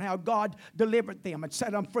behalf and how God delivered them and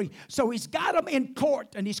set them free. So he's got them in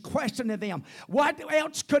court and he's questioning them. What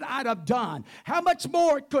else could I have done? How much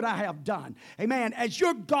more could I have done? Amen. As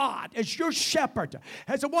your God, as your shepherd,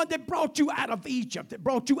 as the one that brought you out of Egypt, that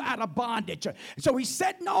brought you out of bondage. So he's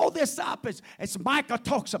setting all this up as Micah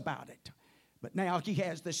talks about it. But now he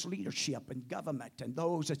has this leadership and government and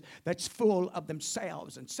those that's full of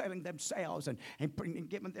themselves and selling themselves and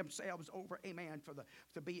giving themselves over, amen,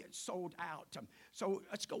 to be sold out. So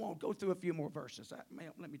let's go through a few more verses.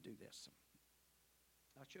 Let me do this.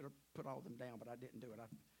 I should have put all of them down, but I didn't do it.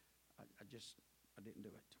 I didn't do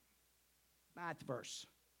it. 9th verse.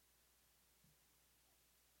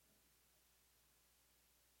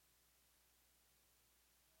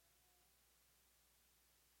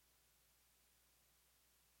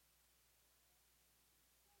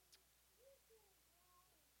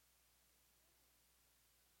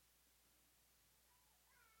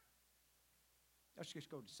 Let's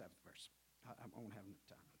just go to the 7th verse. I won't have enough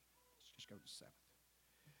time. Let's just go to the 7th.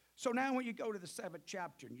 So now when you go to the 7th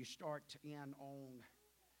chapter and you start in on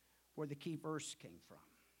where the key verse came from.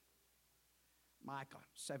 Micah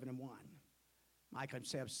 7:1. Micah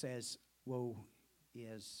himself says, woe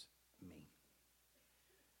is me.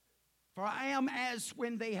 For I am as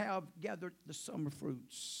when they have gathered the summer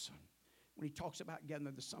fruits. When he talks about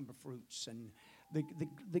gathering the summer fruits and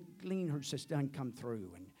the gleaners has done come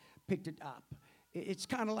through and picked it up. It's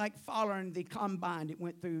kind of like following the combine that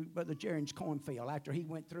went through Brother Jaron's cornfield after he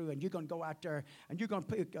went through, and you're going to go out there and you're going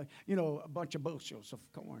to pick, a bunch of bushels of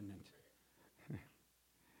corn. And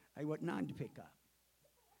there wasn't none to pick up.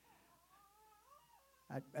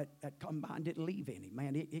 That combine didn't leave any,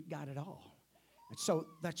 man. It got it all. And so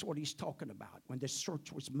that's what he's talking about when the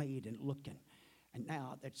search was made and looking. And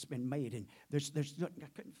now that's been made, and there's nothing. I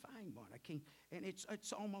couldn't find one. I can't, and it's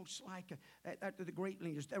almost like after the great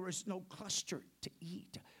leaders, there was no cluster to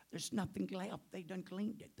eat. There's nothing left. They done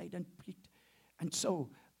gleaned it. They done picked, and so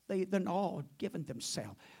they done all given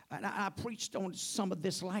themselves. And I preached on some of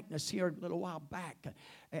this likeness here a little while back.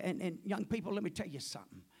 And young people, let me tell you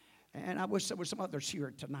something. And I wish there were some others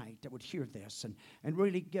here tonight that would hear this and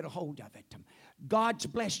really get a hold of it. God's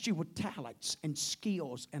blessed you with talents and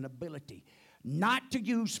skills and ability. Not to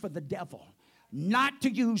use for the devil, not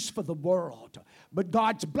to use for the world, but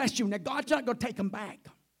God's blessed you. Now, God's not going to take them back.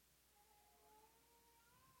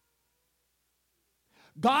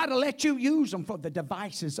 God will let you use them for the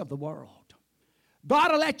devices of the world.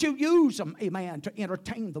 God will let you use them, amen, to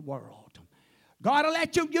entertain the world. God will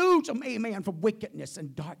let you use them, amen, for wickedness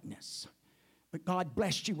and darkness. But God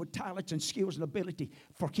blessed you with talents and skills and ability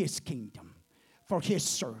for His kingdom, for His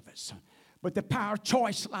service. But the power of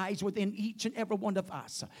choice lies within each and every one of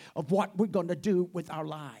us of what we're going to do with our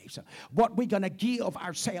lives, what we're going to give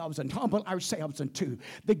ourselves and humble ourselves into,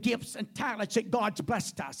 the gifts and talents that God's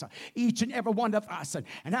blessed us, each and every one of us,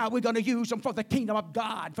 and how we're going to use them for the kingdom of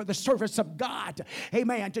God, for the service of God,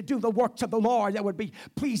 amen, to do the works of the Lord that would be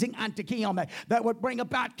pleasing unto Him, that would bring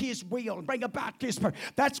about His will and bring about His purpose.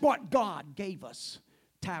 That's what God gave us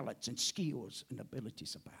talents and skills and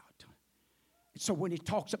abilities about. So when he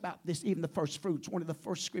talks about this, even the first fruits, one of the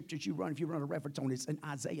first scriptures you run, if you run a reference on, is in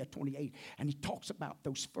Isaiah 28. And he talks about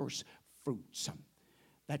those first fruits.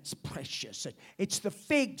 That's precious. It's the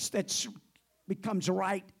figs that becomes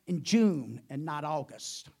ripe in June and not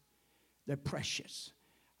August. They're precious.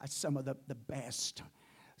 That's some of the best.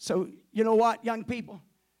 So you know what, young people?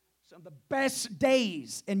 Some of the best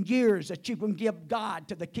days and years that you can give God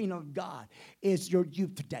to the kingdom of God is your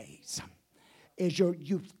youth days, is your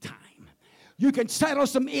youth time. You can settle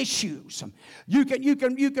some issues. You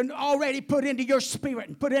can already put into your spirit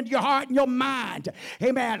and put into your heart and your mind,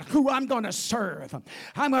 amen, who I'm going to serve.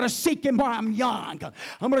 I'm going to seek Him while I'm young.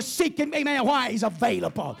 I'm going to seek Him, amen, while He's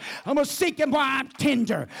available. I'm going to seek Him while I'm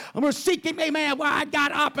tender. I'm going to seek Him, amen, while I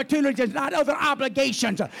got opportunities, not other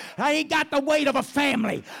obligations. I ain't got the weight of a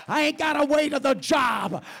family. I ain't got the weight of the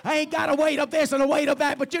job. I ain't got the weight of this and the weight of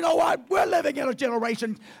that. But you know what? We're living in a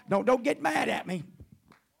generation. Don't get mad at me.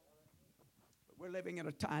 We're living in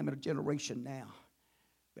a time and a generation now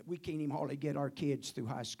that we can't even hardly get our kids through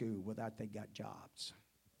high school without they got jobs.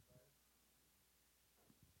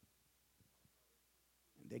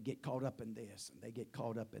 And they get caught up in this, and they get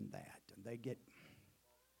caught up in that, and they get...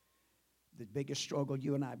 The biggest struggle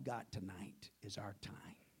you and I've got tonight is our time.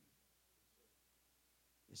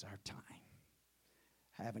 Is our time.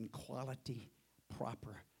 Having quality,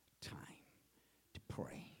 proper time to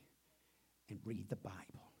pray and read the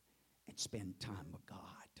Bible and spend time with God.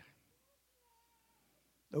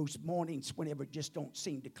 Those mornings whenever it just don't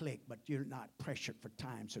seem to click, but you're not pressured for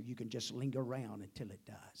time, so you can just linger around until it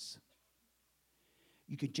does.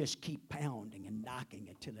 You can just keep pounding and knocking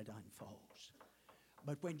until it unfolds.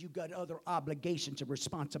 But when you got other obligations and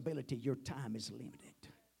responsibility, your time is limited.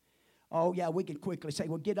 Oh, yeah, we can quickly say,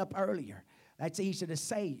 well, get up earlier. That's easy to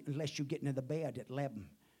say unless you're getting in the bed at 11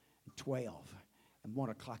 and 12 and 1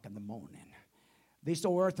 o'clock in the morning. This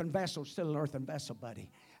old earthen vessel is still an earthen vessel, buddy.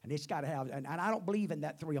 And it's got to have, and I don't believe in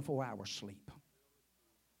that 3 or 4 hours sleep.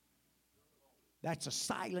 That's a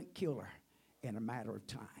silent killer in a matter of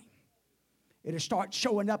time. It'll start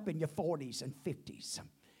showing up in your 40s and 50s.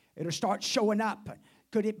 It'll start showing up.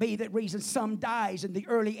 Could it be that reason some dies in the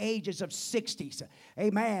early ages of 60s?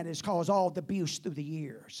 Amen. Is cause all the abuse through the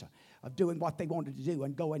years of doing what they wanted to do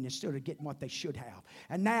and going instead of getting what they should have.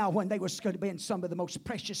 And now when they was going to be some of the most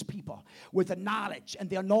precious people with the knowledge and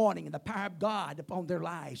the anointing and the power of God upon their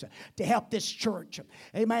lives to help this church,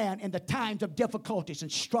 amen, in the times of difficulties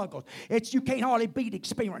and struggles. You can't hardly beat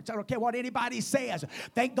experience. I don't care what anybody says.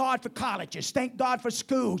 Thank God for colleges. Thank God for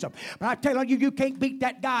schools. But I'm telling you, you can't beat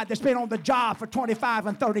that guy that's been on the job for 25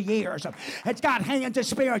 and 30 years. It's got hands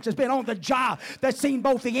experience. It's been on the job. That's seen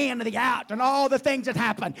both the in and the out and all the things that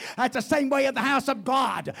happen. That's the same way in the house of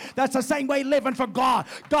God. That's the same way living for God.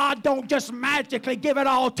 God don't just magically give it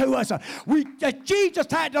all to us. Jesus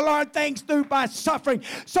had to learn things through by suffering.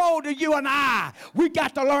 So do you and I. We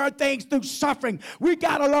got to learn things through suffering. We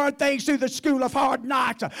got to learn things through the school of hard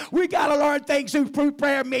knocks. We got to learn things through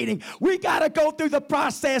prayer meeting. We got to go through the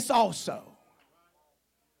process also.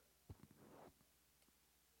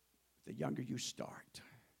 The younger you start,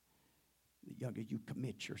 the younger you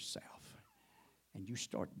commit yourself. And you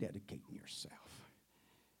start dedicating yourself.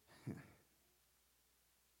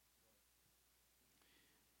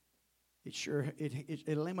 It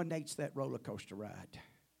eliminates that roller coaster ride,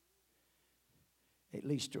 at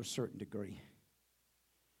least to a certain degree.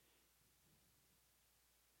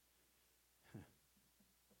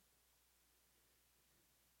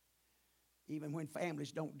 Even when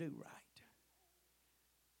families don't do right,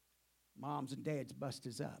 moms and dads bust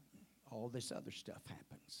us up, all this other stuff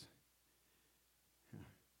happens.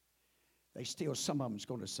 Some of them's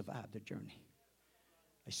going to survive the journey.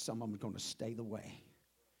 Some of them are going to stay the way.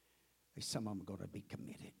 Some of them are going to be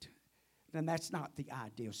committed. And that's not the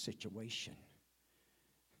ideal situation.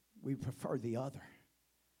 We prefer the other.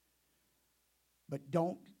 But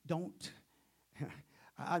don't,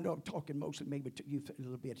 I know I'm talking mostly maybe to you a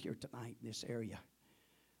little bit here tonight in this area.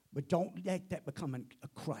 But don't let that become a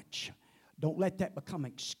crutch. Don't let that become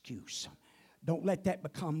an excuse. Don't let that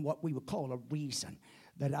become what we would call a reason.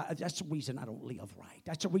 That's the reason I don't live right.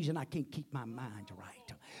 That's the reason I can't keep my mind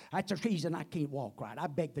right. That's the reason I can't walk right. I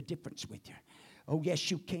beg the difference with you. Oh,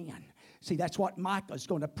 yes, you can. See, that's what Micah's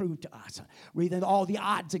going to prove to us. Reading all the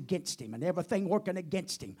odds against him and everything working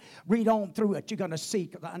against him. Read on through it. You're going to see,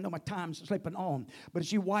 because I know my time's slipping on, but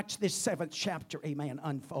as you watch this 7th chapter, amen,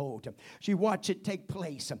 unfold, as you watch it take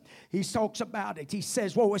place, he talks about it. He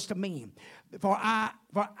says, woe is to me, for I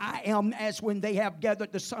am as when they have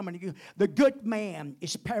gathered to summon you. The good man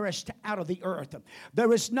is perished out of the earth.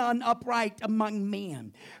 There is none upright among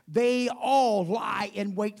men. They all lie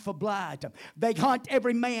in wait for blood. They hunt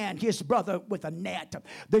every man his brother with a net.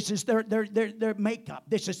 This is their makeup.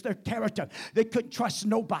 This is their character. They couldn't trust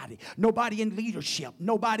nobody. Nobody in leadership.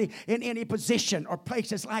 Nobody in any position or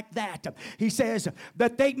places like that. He says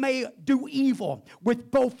that they may do evil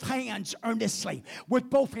with both hands earnestly. With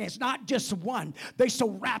both hands, not just one. They're so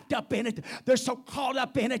wrapped up in it. They're so caught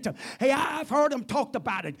up in it. Hey, I've heard them talked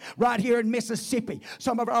about it right here in Mississippi.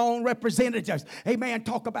 Some of our own representatives, amen,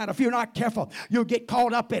 talk about it. If you're not careful, you'll get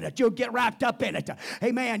caught up in it. You'll get wrapped up in it.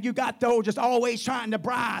 Amen. You got those just always trying to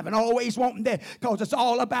bribe and always wanting to, because it's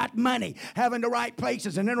all about money, having the right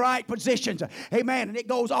places and in the right positions. Amen. And it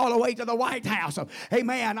goes all the way to the White House.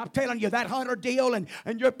 Amen. I'm telling you, that Hunter deal and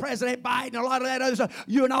your President Biden, a lot of that other stuff,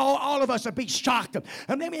 you and all of us would be shocked.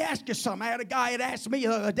 And let me ask you something. I had a guy that asked me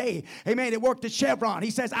the other day, amen, that worked at Chevron.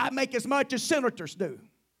 He says, I make as much as senators do.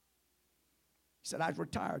 He said, I'm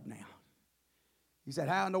retired now. He said,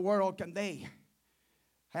 how in the world can they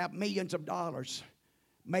have millions of dollars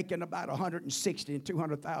making about 160 and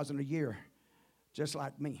 200,000 a year, just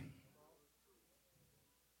like me?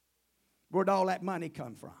 Where'd all that money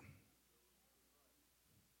come from?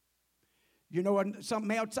 You know what,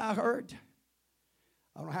 something else I heard?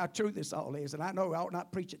 I don't know how true this all is, and I know I ought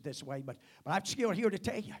not preach it this way, but I'm still here to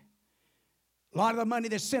tell you. A lot of the money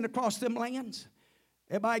that's sent across them lands,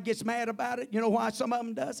 everybody gets mad about it. You know why some of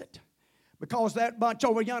them does it? Because that bunch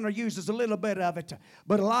over yonder uses a little bit of it.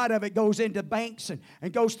 But a lot of it goes into banks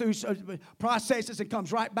and goes through processes and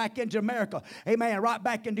comes right back into America. Amen. Right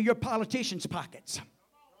back into your politicians' pockets.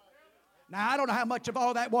 Now, I don't know how much of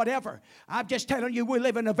all that, whatever. I'm just telling you, we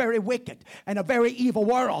live in a very wicked and a very evil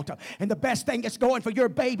world. And the best thing that's going for your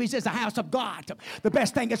babies is the house of God. The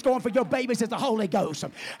best thing that's going for your babies is the Holy Ghost.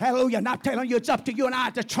 Hallelujah. And I'm telling you, it's up to you and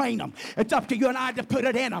I to train them. It's up to you and I to put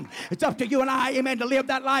it in them. It's up to you and I, amen, to live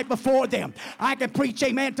that life before them. I can preach,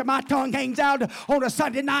 amen, till my tongue hangs out on a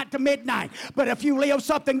Sunday night to midnight. But if you live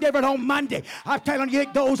something different on Monday, I'm telling you,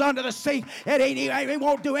 it goes under the sea. It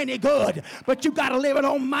won't do any good. But you got to live it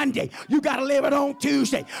on Monday. You got to live it on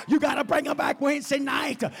Tuesday. You got to bring them back Wednesday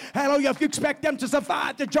night. Hallelujah. If you expect them to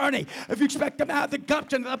survive the journey, if you expect them to have the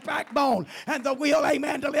guts and the backbone and the will,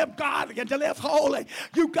 amen, to live godly and to live holy,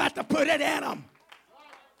 you got to put it in them.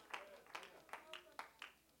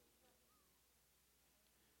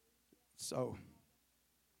 So,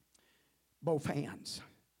 both hands.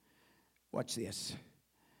 Watch this.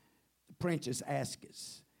 The princess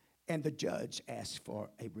asks, and the judge asks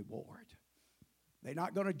for a reward. They're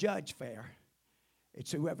not going to judge fair.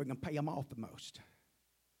 It's whoever can pay them off the most.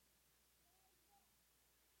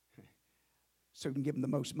 So we can give them the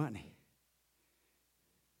most money.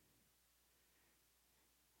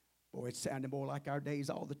 Boy, it's sounding more like our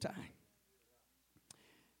days all the time.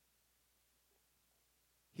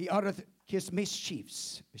 He uttereth his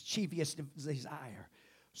mischievous desire,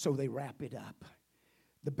 so they wrap it up.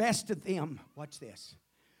 The best of them, watch this.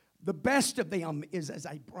 The best of them is as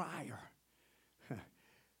a briar.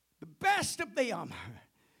 The best of them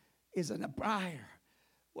is in a briar.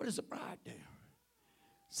 What does a briar do?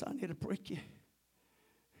 Son, it'll prick you.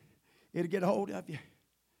 It'll get a hold of you.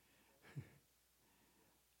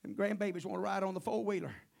 Them grandbabies want to ride on the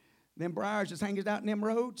four-wheeler. Them briars just hanging out in them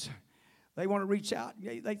roads. They want to reach out.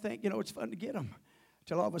 They think, it's fun to get them.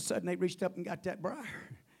 Till all of a sudden they reached up and got that briar.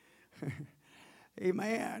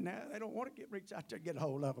 Amen. Now, they don't want to reach out there and get a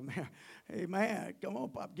hold of them. Amen. Come on,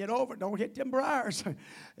 Pop. Get over it. Don't hit them briars.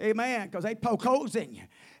 Amen. Because they poke holes in you.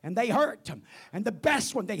 And they hurt them. And the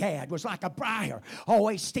best one they had was like a briar.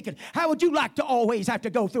 Always sticking. How would you like to always have to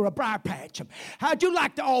go through a briar patch? How'd you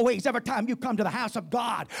like to always, every time you come to the house of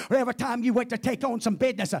God, or every time you went to take on some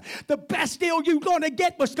business, the best deal you're going to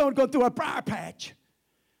get was going to go through a briar patch?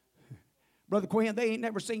 Brother Quinn, they ain't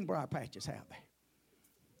never seen briar patches, have they?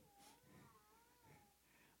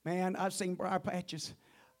 Man, I've seen briar patches.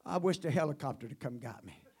 I wish the helicopter had come got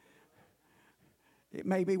me. It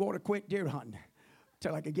made me want to quit deer hunting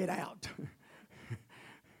till I could get out.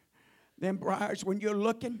 Them briars, when you're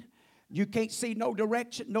looking, you can't see no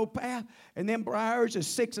direction, no path. And them briars is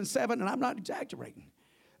 6 and 7, and I'm not exaggerating.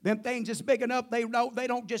 Them things is big enough. They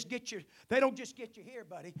don't just get you. They don't just get you here,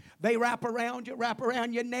 buddy. They wrap around you, wrap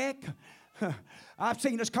around your neck. I've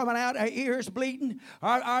seen us coming out, our ears bleeding,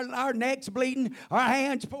 our necks bleeding, our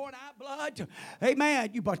hands pouring out blood. Amen.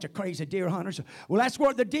 You bunch of crazy deer hunters. Well, that's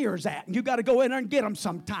where the deer's at, and you got to go in there and get them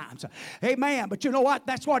sometimes. Amen. But you know what?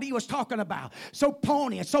 That's what he was talking about. So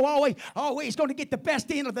pony and so always going to get the best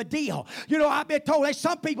end of the deal. I've been told there's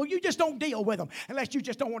some people you just don't deal with them unless you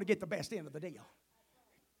just don't want to get the best end of the deal,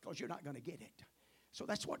 because you're not going to get it. So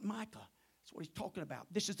that's what Micah. That's what he's talking about.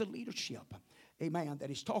 This is the leadership, amen, that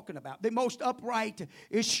he's talking about. The most upright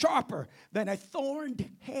is sharper than a thorned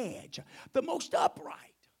hedge. The most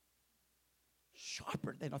upright,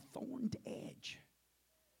 sharper than a thorned edge.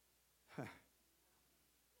 Huh.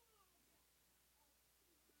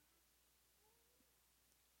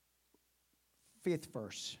 Fifth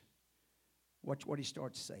verse. Watch what he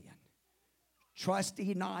starts saying. Trust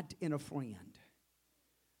ye not in a friend.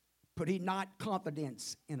 Put ye not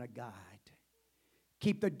confidence in a guide.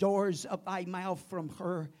 Keep the doors of thy mouth from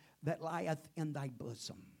her that lieth in thy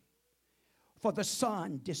bosom. For the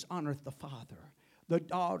son dishonoreth the father. The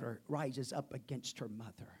daughter rises up against her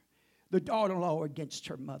mother. The daughter-in-law against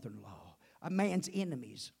her mother-in-law. A man's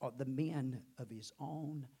enemies are the men of his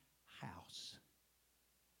own house.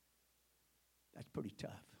 That's pretty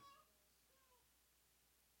tough.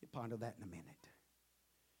 You ponder that in a minute.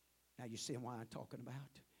 Now you see why I'm talking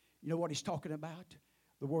about? You know what he's talking about?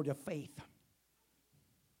 The word of faith.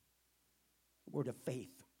 The word of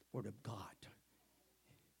faith, word of God.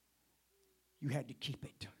 You had to keep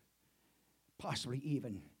it. Possibly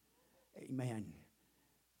even, amen,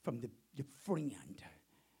 from your friend,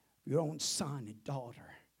 your own son and daughter.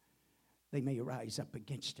 They may rise up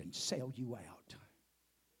against and sell you out.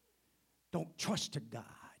 Don't trust a God.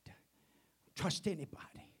 Trust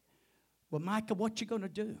anybody. Well, Micah, what you going to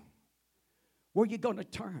do? Where are you going to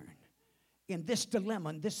turn in this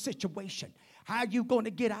dilemma, in this situation? How are you going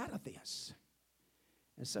to get out of this?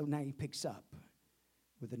 And so now he picks up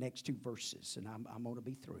with the next two verses, and I'm going to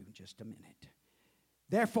be through in just a minute.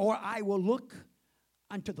 Therefore, I will look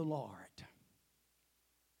unto the Lord.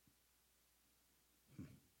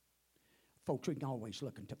 Folks, we can always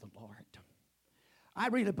look unto the Lord. I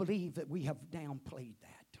really believe that we have downplayed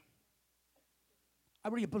that. I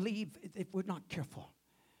really believe if we're not careful,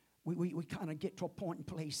 we kind of get to a point and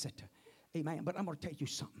place that, amen. But I'm going to tell you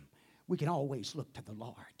something. We can always look to the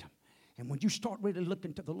Lord. And when you start really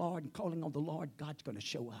looking to the Lord and calling on the Lord, God's going to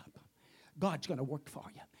show up. God's going to work for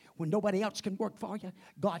you. When nobody else can work for you,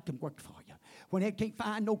 God can work for you. When they can't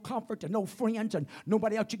find no comfort and no friends and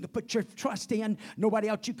nobody else you can put your trust in, nobody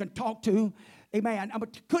else you can talk to, amen.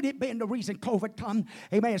 Could it be the reason COVID come?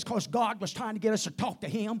 Amen. It's because God was trying to get us to talk to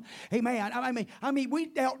Him. Amen. I mean, we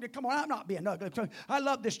dealt. Come on, I'm not being ugly. I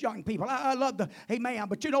love this young people. I love the amen.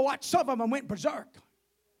 But you know what? Some of them went berserk.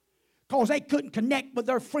 Because they couldn't connect with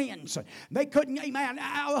their friends. They couldn't, amen.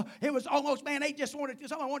 It was almost, man, they just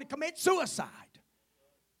someone wanted to commit suicide.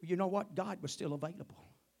 You know what? God was still available.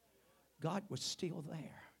 God was still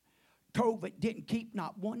there. COVID didn't keep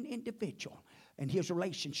not one individual in his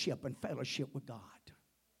relationship and fellowship with God.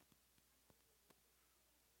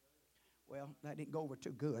 Well, that didn't go over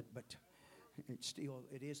too good, but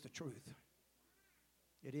it is the truth.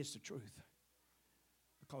 It is the truth.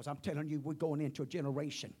 Because I'm telling you, we're going into a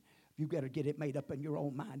generation. You got to get it made up in your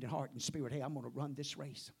own mind and heart and spirit. Hey, I'm going to run this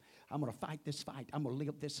race. I'm going to fight this fight. I'm going to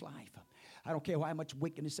live this life. I don't care how much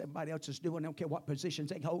wickedness everybody else is doing. I don't care what positions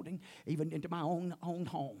they're holding, even into my own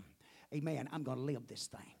home. Amen. I'm going to live this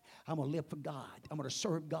thing. I'm going to live for God. I'm going to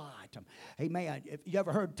serve God. Amen. If you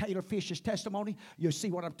ever heard Taylor Fish's testimony, you'll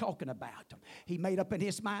see what I'm talking about. He made up in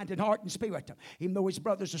his mind and heart and spirit. Even though his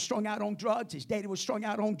brothers are strung out on drugs, his daddy was strung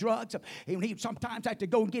out on drugs. And he sometimes had to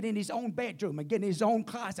go and get in his own bedroom and get in his own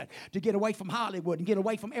closet to get away from Hollywood and get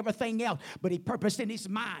away from everything else. But he purposed in his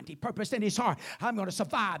mind. He purposed in his heart. I'm going to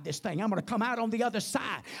survive this thing. I'm going to come out on the other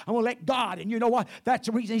side. I'm going to let God. And you know what? That's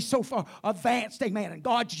the reason he's so far advanced. Amen. And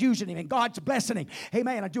God's using him and God's blessing him.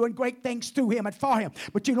 Amen. And doing great things through him and for him.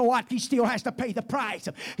 But you know what? He still has to pay the price.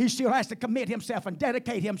 He still has to commit himself and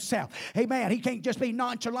dedicate himself. Amen. He can't just be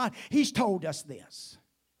nonchalant. He's told us this.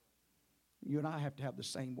 You and I have to have the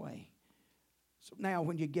same way. So now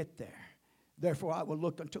when you get there, therefore I will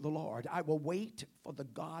look unto the Lord. I will wait for the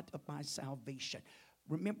God of my salvation.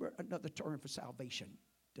 Remember another term for salvation,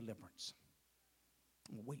 deliverance.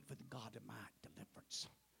 I'm going to wait for the God of my deliverance.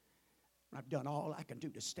 I've done all I can do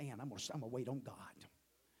to stand. I'm going to wait on God.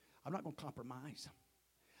 I'm not going to compromise.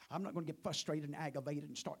 I'm not going to get frustrated and aggravated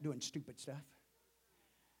and start doing stupid stuff.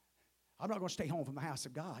 I'm not going to stay home from the house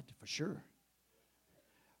of God, for sure.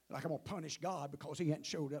 Like I'm going to punish God because he hadn't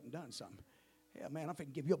showed up and done something. Yeah, man, I'm going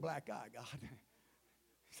to give you a black eye,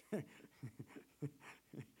 God.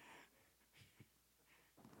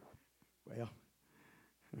 Well,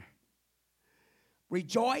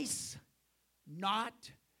 rejoice not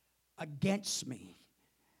against me,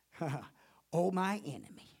 O my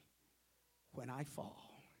enemy, when I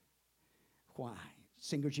fall. Why?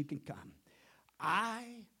 Singers, you can come.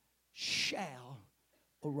 I shall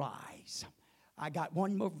arise. I got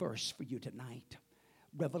one more verse for you tonight.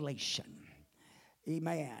 Revelation.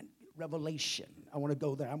 Amen. Revelation. I want to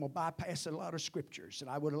go there. I'm going to bypass a lot of scriptures, and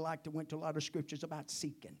I would have liked to went to a lot of scriptures about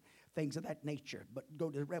seeking, things of that nature. But go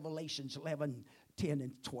to Revelations 11, 10,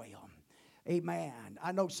 and 12. Amen.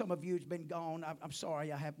 I know some of you has been gone. I'm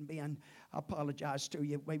sorry I haven't been. I apologize to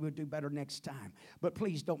you. Maybe we'll do better next time. But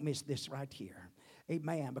please don't miss this right here.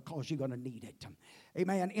 Amen. Because you're going to need it.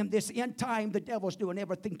 Amen. In this end time, the devil's doing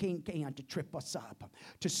everything he can to trip us up,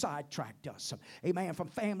 to sidetrack us. Amen. From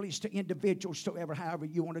families to individuals to however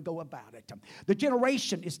you want to go about it. The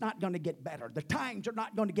generation is not going to get better. The times are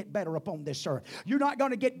not going to get better upon this earth. You're not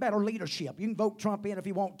going to get better leadership. You can vote Trump in if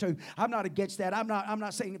you want to. I'm not against that. I'm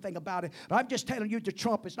not saying anything about it. But I'm just telling you that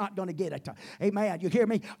Trump is not going to get it. Amen. You hear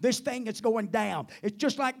me? This thing is going down. It's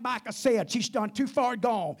just like Micah said. She's done too far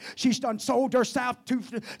gone. She's done sold herself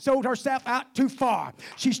out too far.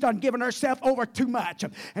 She's done given herself over too much.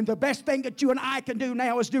 And the best thing that you and I can do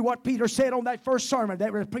now is do what Peter said on that first sermon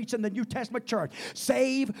that we're preaching in the New Testament church.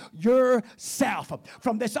 Save yourself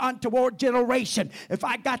from this untoward generation. If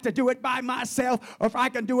I got to do it by myself, or if I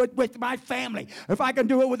can do it with my family, if I can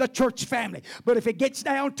do it with a church family. But if it gets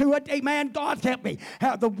down to it, amen, God help me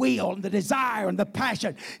have the will and the desire and the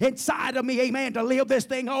passion inside of me, amen, to live this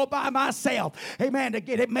thing all by myself. Amen, to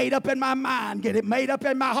get it made up in my mind, get it made up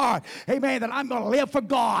in my heart. Amen, that I'm going to live for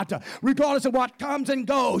God regardless of what comes and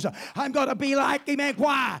goes. I'm going to be like, amen,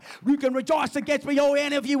 why? You can rejoice against me, oh,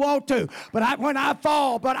 and if you want to. But when I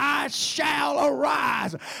fall, but I shall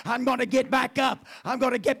arise. I'm going to get back up. I'm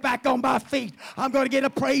going to get back on my feet. I'm going to get a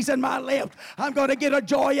praise in my lips. I'm going to get a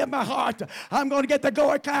joy in my heart. I'm going to get the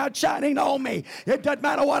glory cloud shining on me. It doesn't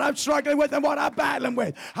matter what I'm struggling with and what I'm battling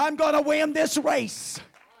with. I'm going to win this race.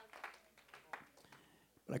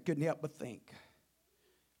 But I couldn't help but think.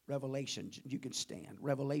 Revelations, you can stand.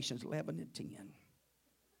 Revelations 11 and 10.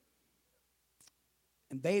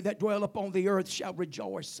 And they that dwell upon the earth shall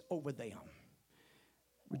rejoice over them.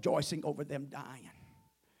 Rejoicing over them dying.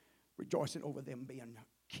 Rejoicing over them being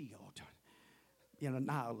killed. Being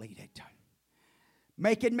annihilated.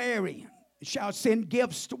 Making merry. Shall send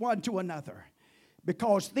gifts to one to another.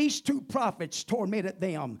 Because these two prophets tormented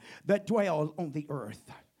them that dwell on the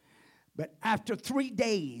earth. But after 3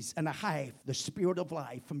 days and a half, the Spirit of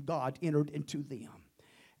life from God entered into them.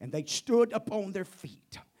 And they stood upon their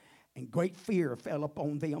feet. And great fear fell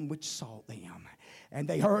upon them which saw them. And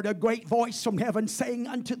they heard a great voice from heaven saying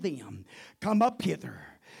unto them, Come up hither.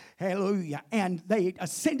 Hallelujah. And they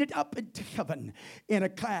ascended up into heaven in a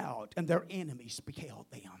cloud, and their enemies beheld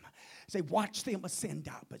them. Say, watch them ascend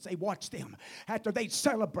up. Say, watch them. After they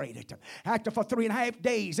celebrated, after for 3.5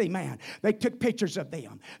 days, amen, they took pictures of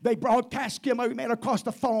them. They broadcast them, amen, across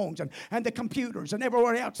the phones and the computers and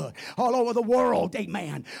everywhere else, all over the world,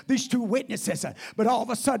 amen. These two witnesses, but all of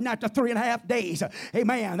a sudden, after 3.5 days,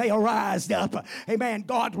 amen, they arised up. Amen,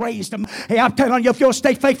 God raised them. Hey, I'm telling you, if you'll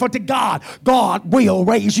stay faithful to God, God will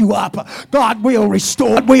raise you up. God will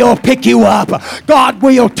restore. God will pick you up. God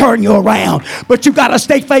will turn you around. But you got to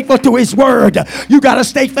stay faithful to His word. You got to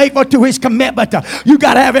stay faithful to His commitment. You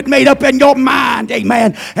got to have it made up in your mind.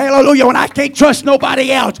 Amen. Hallelujah. When I can't trust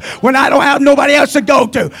nobody else, when I don't have nobody else to go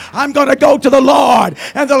to, I'm going to go to the Lord,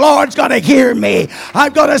 and the Lord's going to hear me.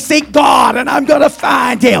 I'm going to seek God, and I'm going to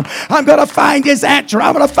find Him. I'm going to find His answer.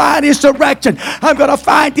 I'm going to find His direction. I'm going to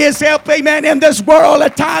find His help, amen, in this world, the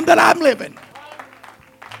time that I'm living.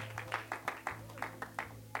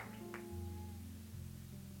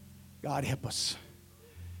 God help us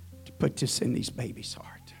to put this in these babies'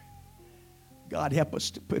 heart. God help us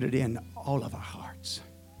to put it in all of our hearts.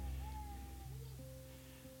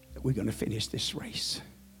 That we're going to finish this race.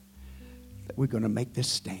 That we're going to make this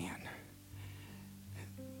stand.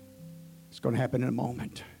 It's going to happen in a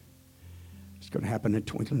moment. It's going to happen in a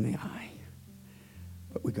twinkling of the eye.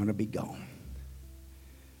 But we're going to be gone.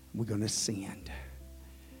 We're going to ascend.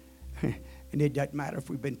 And it doesn't matter if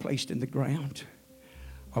we've been placed in the ground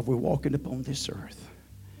or if we're walking upon this earth.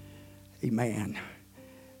 Amen.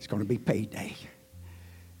 It's going to be payday.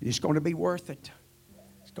 It's going to be worth it.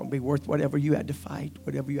 It's going to be worth whatever you had to fight,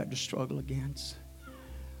 whatever you had to struggle against.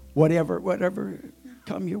 Whatever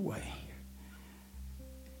come your way.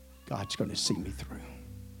 God's going to see me through.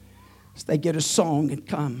 As they get a song and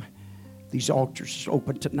come, these altars are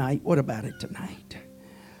open tonight. What about it tonight?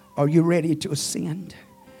 Are you ready to ascend?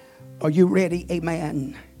 Are you ready?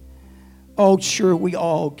 Amen. Oh, sure, we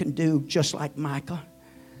all can do just like Micah.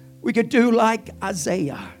 We could do like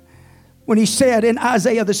Isaiah. When he said in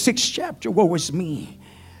Isaiah the 6th chapter, woe is me.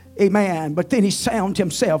 Amen. But then he found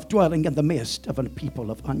himself dwelling in the midst of a people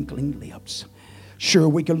of unclean lips. Sure,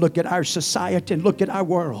 we can look at our society and look at our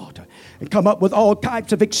world and come up with all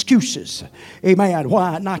types of excuses. Amen.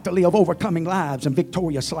 Why not to live overcoming lives and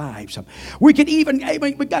victorious lives? We can even,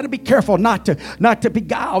 amen, we got to be careful not to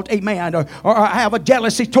beguiled, amen, or have a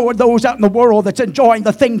jealousy toward those out in the world that's enjoying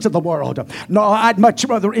the things of the world. No, I'd much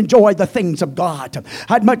rather enjoy the things of God.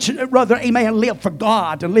 I'd much rather, amen, live for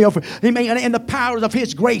God and live, amen, in the power of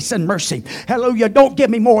His grace and mercy. Hallelujah. Don't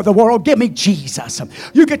give me more of the world. Give me Jesus.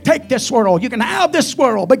 You can take this world. You can have this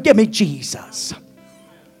world, but give me Jesus.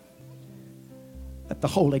 Let the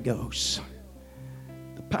Holy Ghost,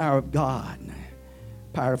 the power of God,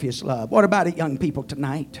 power of His love. What about it, young people,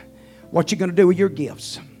 tonight? What you going to do with your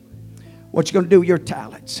gifts? What you going to do with your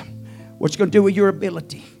talents? What you going to do with your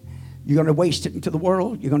ability? You're going to waste it into the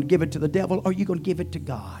world? You're going to give it to the devil? Or you're going to give it to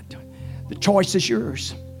God? The choice is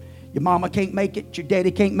yours. Your mama can't make it. Your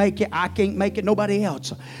daddy can't make it. I can't make it. Nobody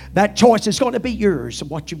else. That choice is going to be yours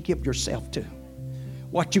of what you give yourself to.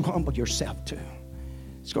 What you humble yourself to.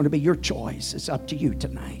 It's going to be your choice. It's up to you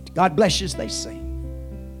tonight. God bless you as they sing.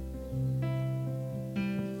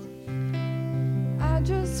 I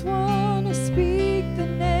just want to speak the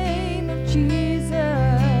name of Jesus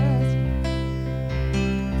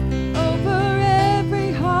over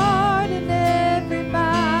every heart and every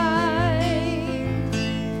mind.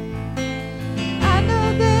 I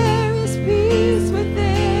know there is peace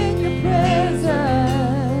within your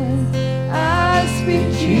presence. I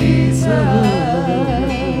speak Jesus.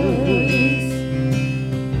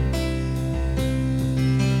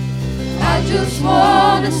 just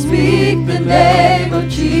want to speak the name of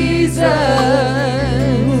Jesus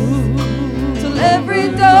till every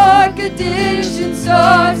dark addiction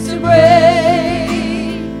starts to break,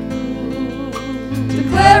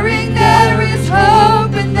 declaring there is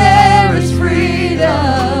hope and there is freedom.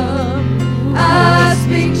 I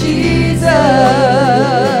speak Jesus.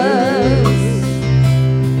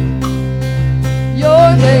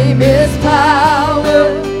 Your name is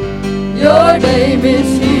power. Your name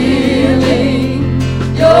is healing.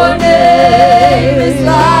 Your name is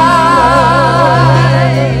light.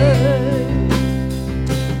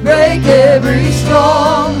 Break every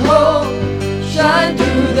stronghold. Shine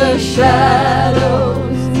through the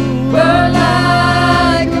shadows. Burn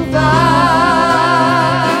like a fire.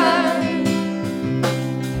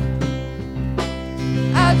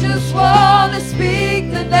 I just want to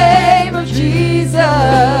speak the name of Jesus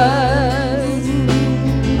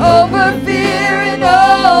over fear and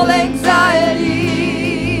all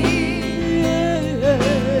anxiety,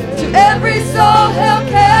 to every soul held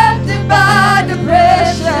captive by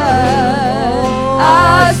depression.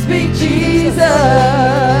 I speak Jesus.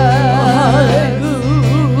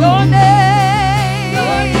 Your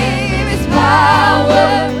name is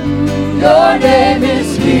power. Your name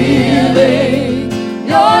is healing.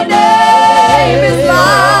 Your name is light.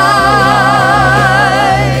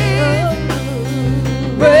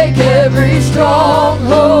 Break every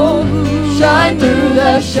stronghold. Shine through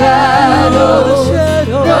the shadows.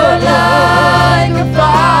 Burn like a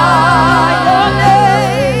fire. Your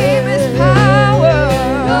name is power.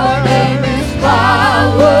 Your name is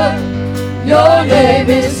power. Your name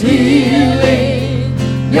is healing.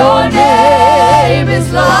 Your name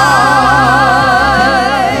is light.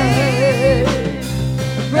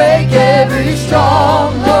 Break every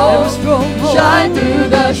stronghold. Shine through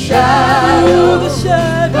the shadows.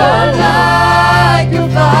 Burn like a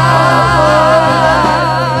fire.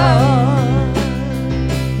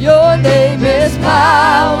 Your name is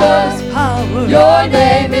power. Your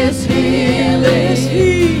name is healing.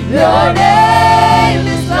 Your name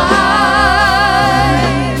is light.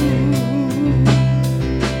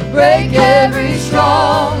 Break every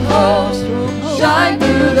stronghold. Shine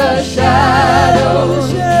through the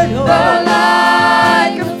shadows. Burn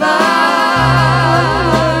like a fire.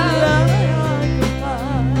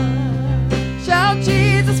 Shout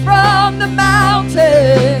Jesus from the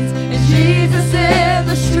mountains and Jesus in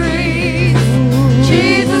the streets.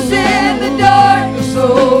 Jesus in the darkness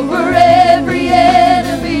over every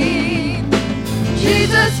enemy.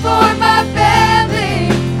 Jesus for my family,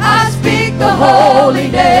 I speak the holy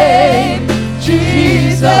name,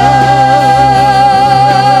 Jesus.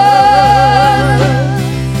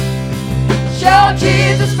 Shout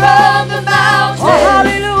Jesus from the mountains. Oh,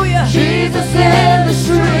 hallelujah. Jesus in the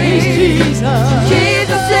streets. Jesus.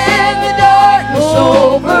 Jesus in the darkness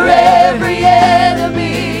over every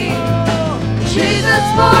enemy. Jesus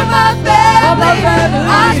for my family, I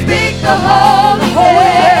speak the holy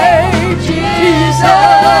name, Jesus.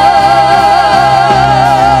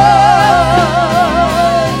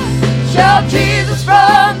 Shout Jesus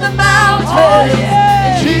from the mountains,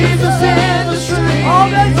 and Jesus in the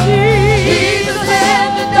streets. Jesus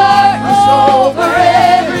in the darkness over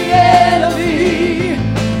every enemy.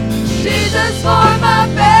 Jesus for my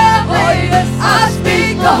family, I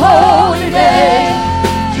speak the holy name,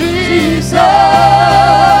 Jesus.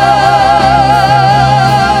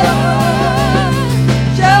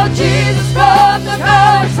 Shout Jesus from the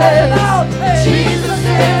mountains, Jesus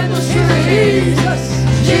in the streets.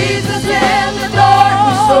 Jesus in the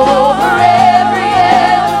darkness over every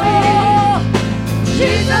enemy.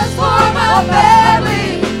 Jesus for my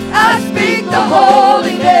family, I speak the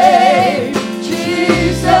holy name,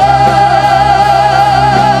 Jesus.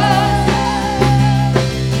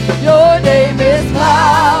 Your name is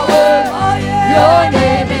power. Your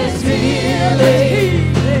name is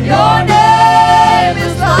healing. Your name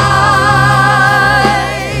is light.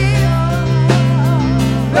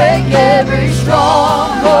 Break every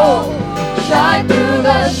stronghold. Shine through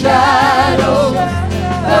the shadows.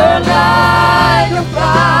 Burn like a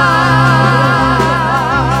fire.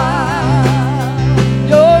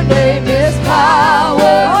 Your name is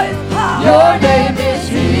power. Your name is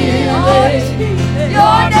healing.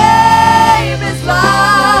 Your name is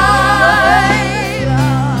light.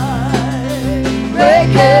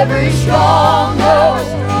 Break every stronghold.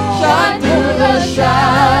 Shine through the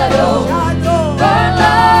shadows. Burn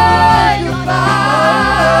like a fire.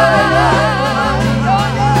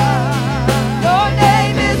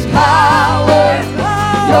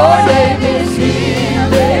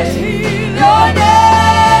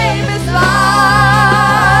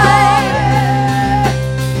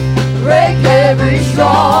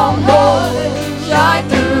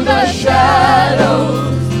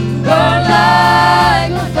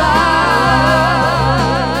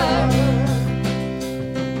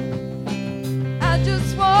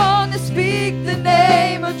 speak the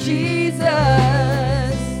name of Jesus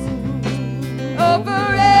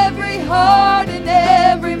over every heart and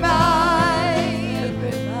every mind.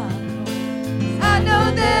 I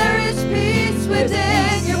know there is peace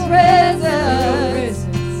within your presence.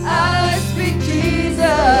 I speak Jesus.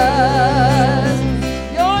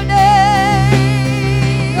 Your name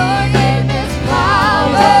is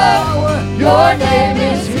power. Your name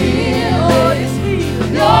is healing.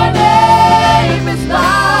 Your name is life.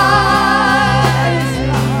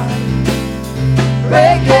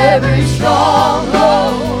 Break every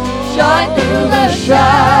stronghold. Shine through the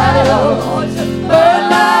shadows. Burn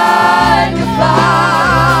like a fire.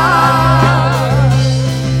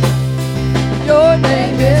 Your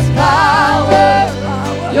name is power.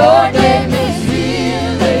 Your name is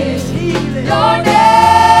healing. Your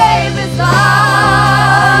name is life.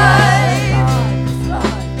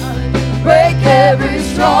 Break every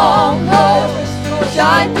stronghold.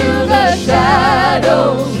 Shine through the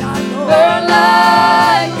shadows. Burn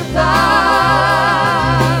like a fire.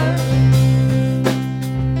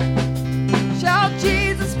 Shout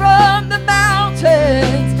Jesus from the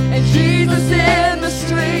mountains and Jesus in the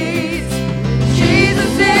streets.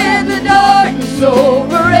 Jesus in the darkness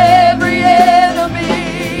over every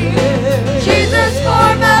enemy. Jesus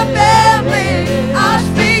for my family. I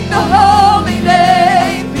speak the holy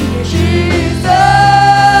name. Jesus.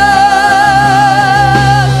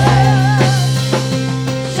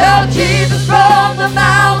 Shout Jesus from the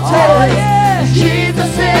mountains.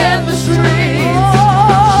 Jesus in the streets.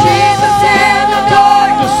 Jesus in the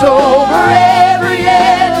darkness over every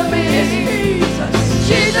enemy.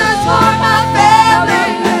 Jesus for my family.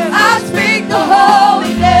 I speak the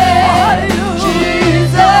holy name.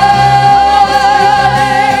 Jesus.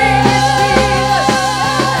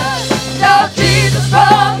 Shout Jesus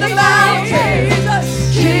from the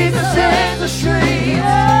mountains. Jesus in the streets.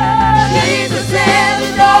 Jesus in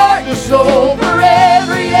the darkness over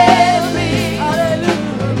every enemy.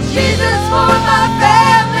 Jesus for my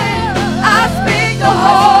family. I speak the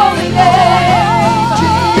holy name.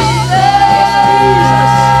 Jesus.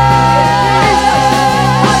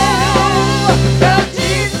 Shout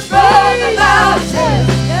Jesus from the mountains.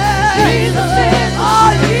 Jesus in the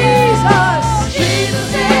streets. Jesus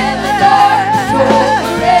in the darkness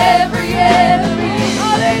over every enemy.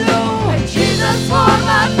 Jesus for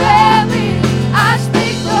my family. I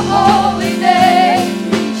speak the holy name.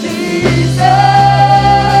 Jesus.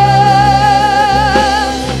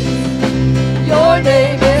 Your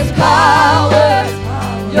name is power.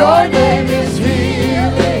 Your name is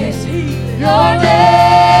healing. Your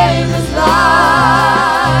name is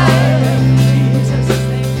life.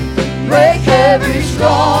 Break every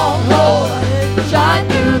stronghold. Shine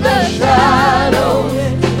through the shadows.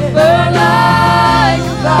 Burn like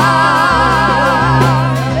a fire.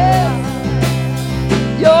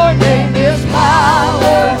 Your name is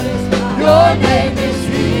power. Your name is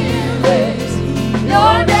healing.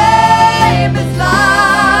 Your name is life.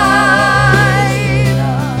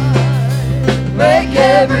 Break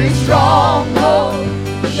every stronghold.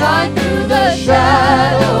 Shine through the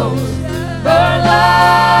shadows. Burn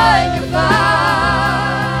like a fire.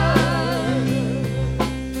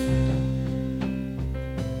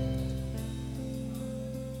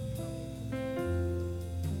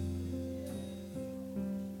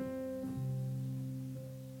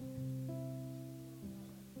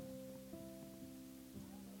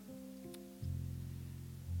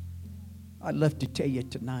 I'd love to tell you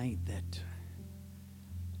tonight that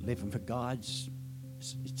living for God's,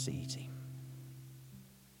 it's easy.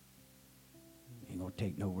 Ain't gonna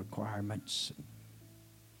take no requirements.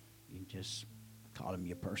 You can just call him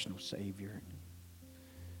your personal Savior and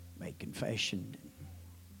make confession.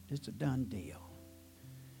 It's a done deal.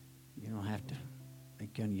 You don't have to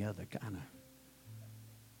make any other kind of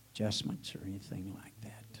adjustments or anything like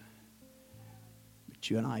that. But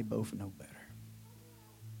you and I both know better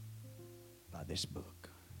by this book.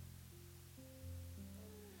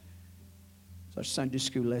 So our Sunday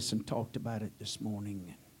school lesson talked about it this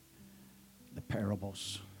morning, the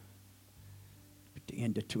parables. At the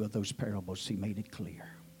end of two of those parables, he made it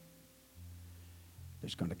clear.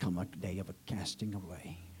 There's going to come a day of a casting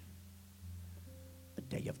away, a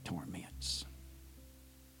day of torments,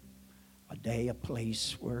 a day, a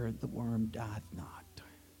place where the worm dieth not,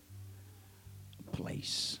 a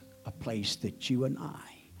place that you and I,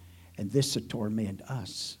 and this will torment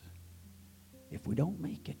us if we don't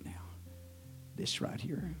make it now. This right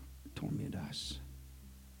here will torment us.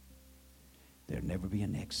 There'll never be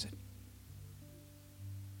an exit.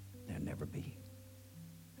 There'll never be.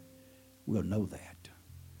 We'll know that.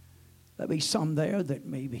 There'll be some there that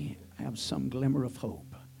maybe have some glimmer of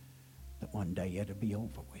hope. that one day it'll be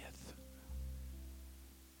over with.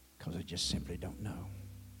 Because I just simply don't know.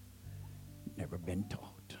 Never been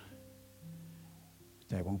taught.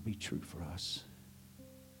 That won't be true for us.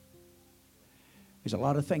 There's a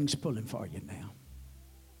lot of things pulling for you now.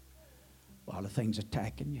 A lot of things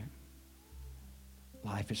attacking you.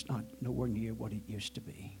 Life is not nowhere near what it used to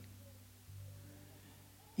be.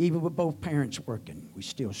 Even with both parents working, we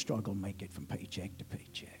still struggle to make it from paycheck to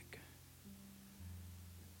paycheck.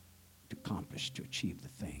 To accomplish, to achieve the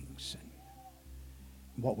things and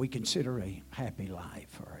what we consider a happy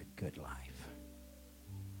life or a good life.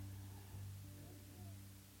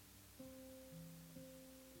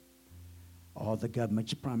 All the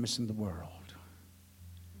government's promising the world.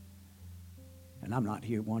 And I'm not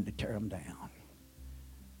here one to tear them down.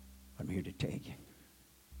 I'm here to tell you.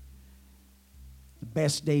 The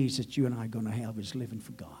best days that you and I are going to have is living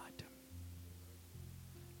for God.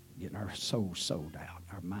 Getting our souls sold out,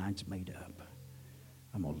 our minds made up.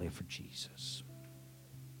 I'm going to live for Jesus.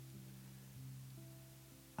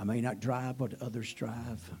 I may not drive what others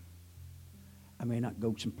drive. I may not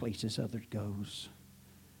go some places others goes.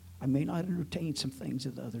 I may not entertain some things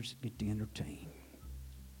that others get to entertain.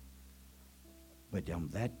 But on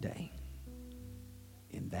that day,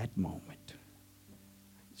 in that moment,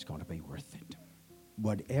 it's going to be worth it.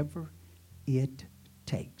 Whatever it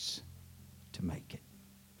takes to make it.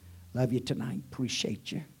 Love you tonight.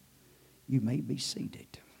 Appreciate you. You may be seated.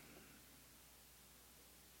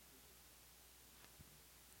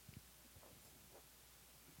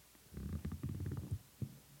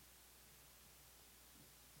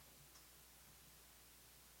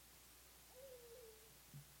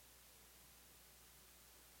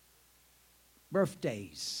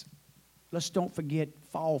 Birthdays. Let's don't forget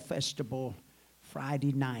Fall Festival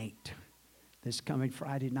Friday night. This coming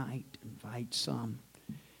Friday night. Invite some.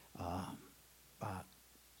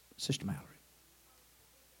 Sister Mallory.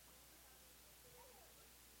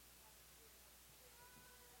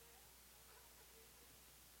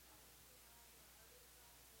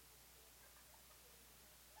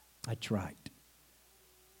 That's right.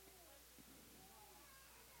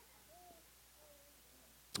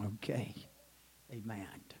 Okay. Amen.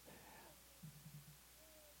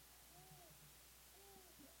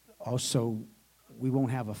 Also, we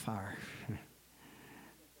won't have a fire.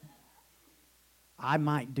 I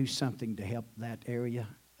might do something to help that area.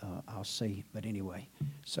 I'll see. But anyway,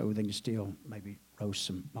 so they can still maybe roast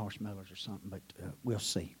some marshmallows or something. But we'll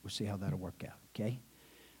see. We'll see how that'll work out. Okay?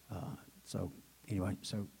 So anyway,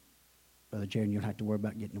 so Brother Jerry, you don't have to worry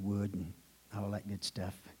about getting the wood and all that good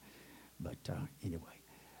stuff. But anyway.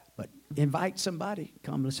 But invite somebody.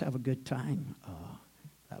 Come, let's have a good time.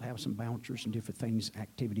 I'll have some bouncers and different things,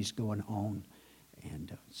 activities going on.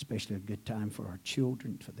 And especially a good time for our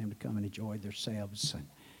children, for them to come and enjoy themselves.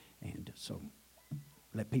 And so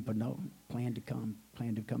let people know, plan to come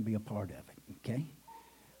be a part of it, okay?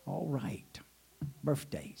 All right.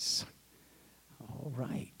 Birthdays. All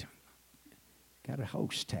right. Got a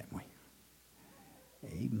host, haven't we?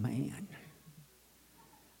 Amen.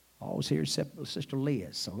 All's here except Sister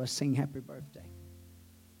Liz, so let's sing happy birthday.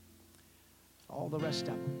 All the rest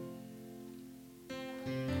of them.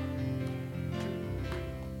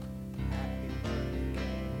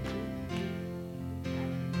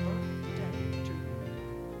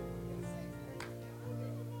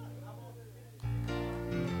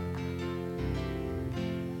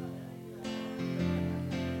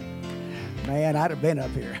 Man, I'd have been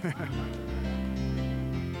up here.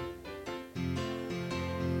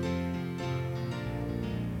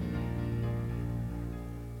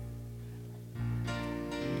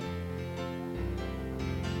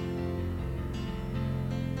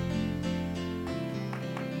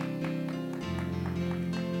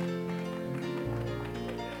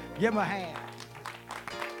 Give him a hand.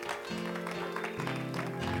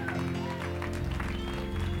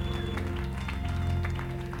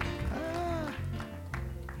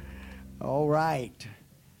 All right.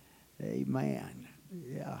 Amen.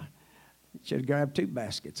 Yeah. Should have grabbed 2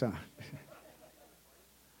 baskets, huh?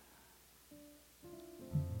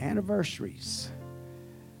 Anniversaries.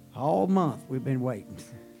 All month we've been waiting.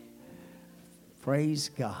 Praise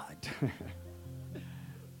God.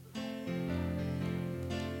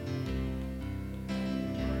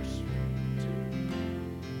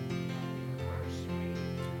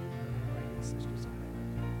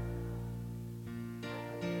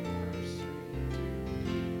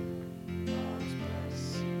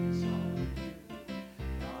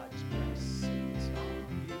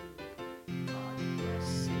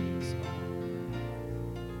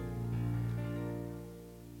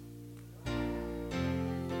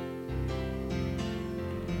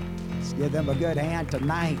 Give them a good hand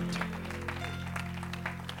tonight.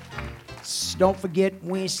 Don't forget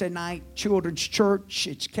Wednesday night, Children's Church.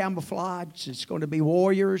 It's camouflage. It's going to be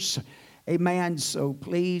warriors. Amen. So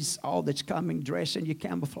please, all that's coming, dress in your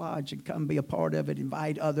camouflage and come be a part of it.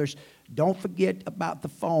 Invite others. Don't forget about the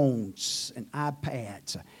phones and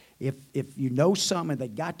iPads. If you know someone, they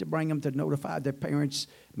got to bring them to notify their parents.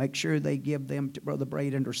 Make sure they give them to Brother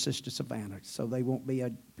Braden or Sister Savannah so they won't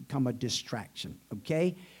become a distraction.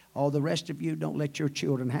 Okay? All the rest of you, don't let your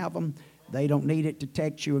children have them. They don't need it to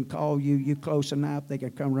text you and call you. You close enough, they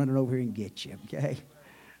can come running over here and get you. Okay?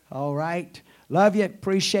 All right? Love you.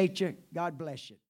 Appreciate you. God bless you.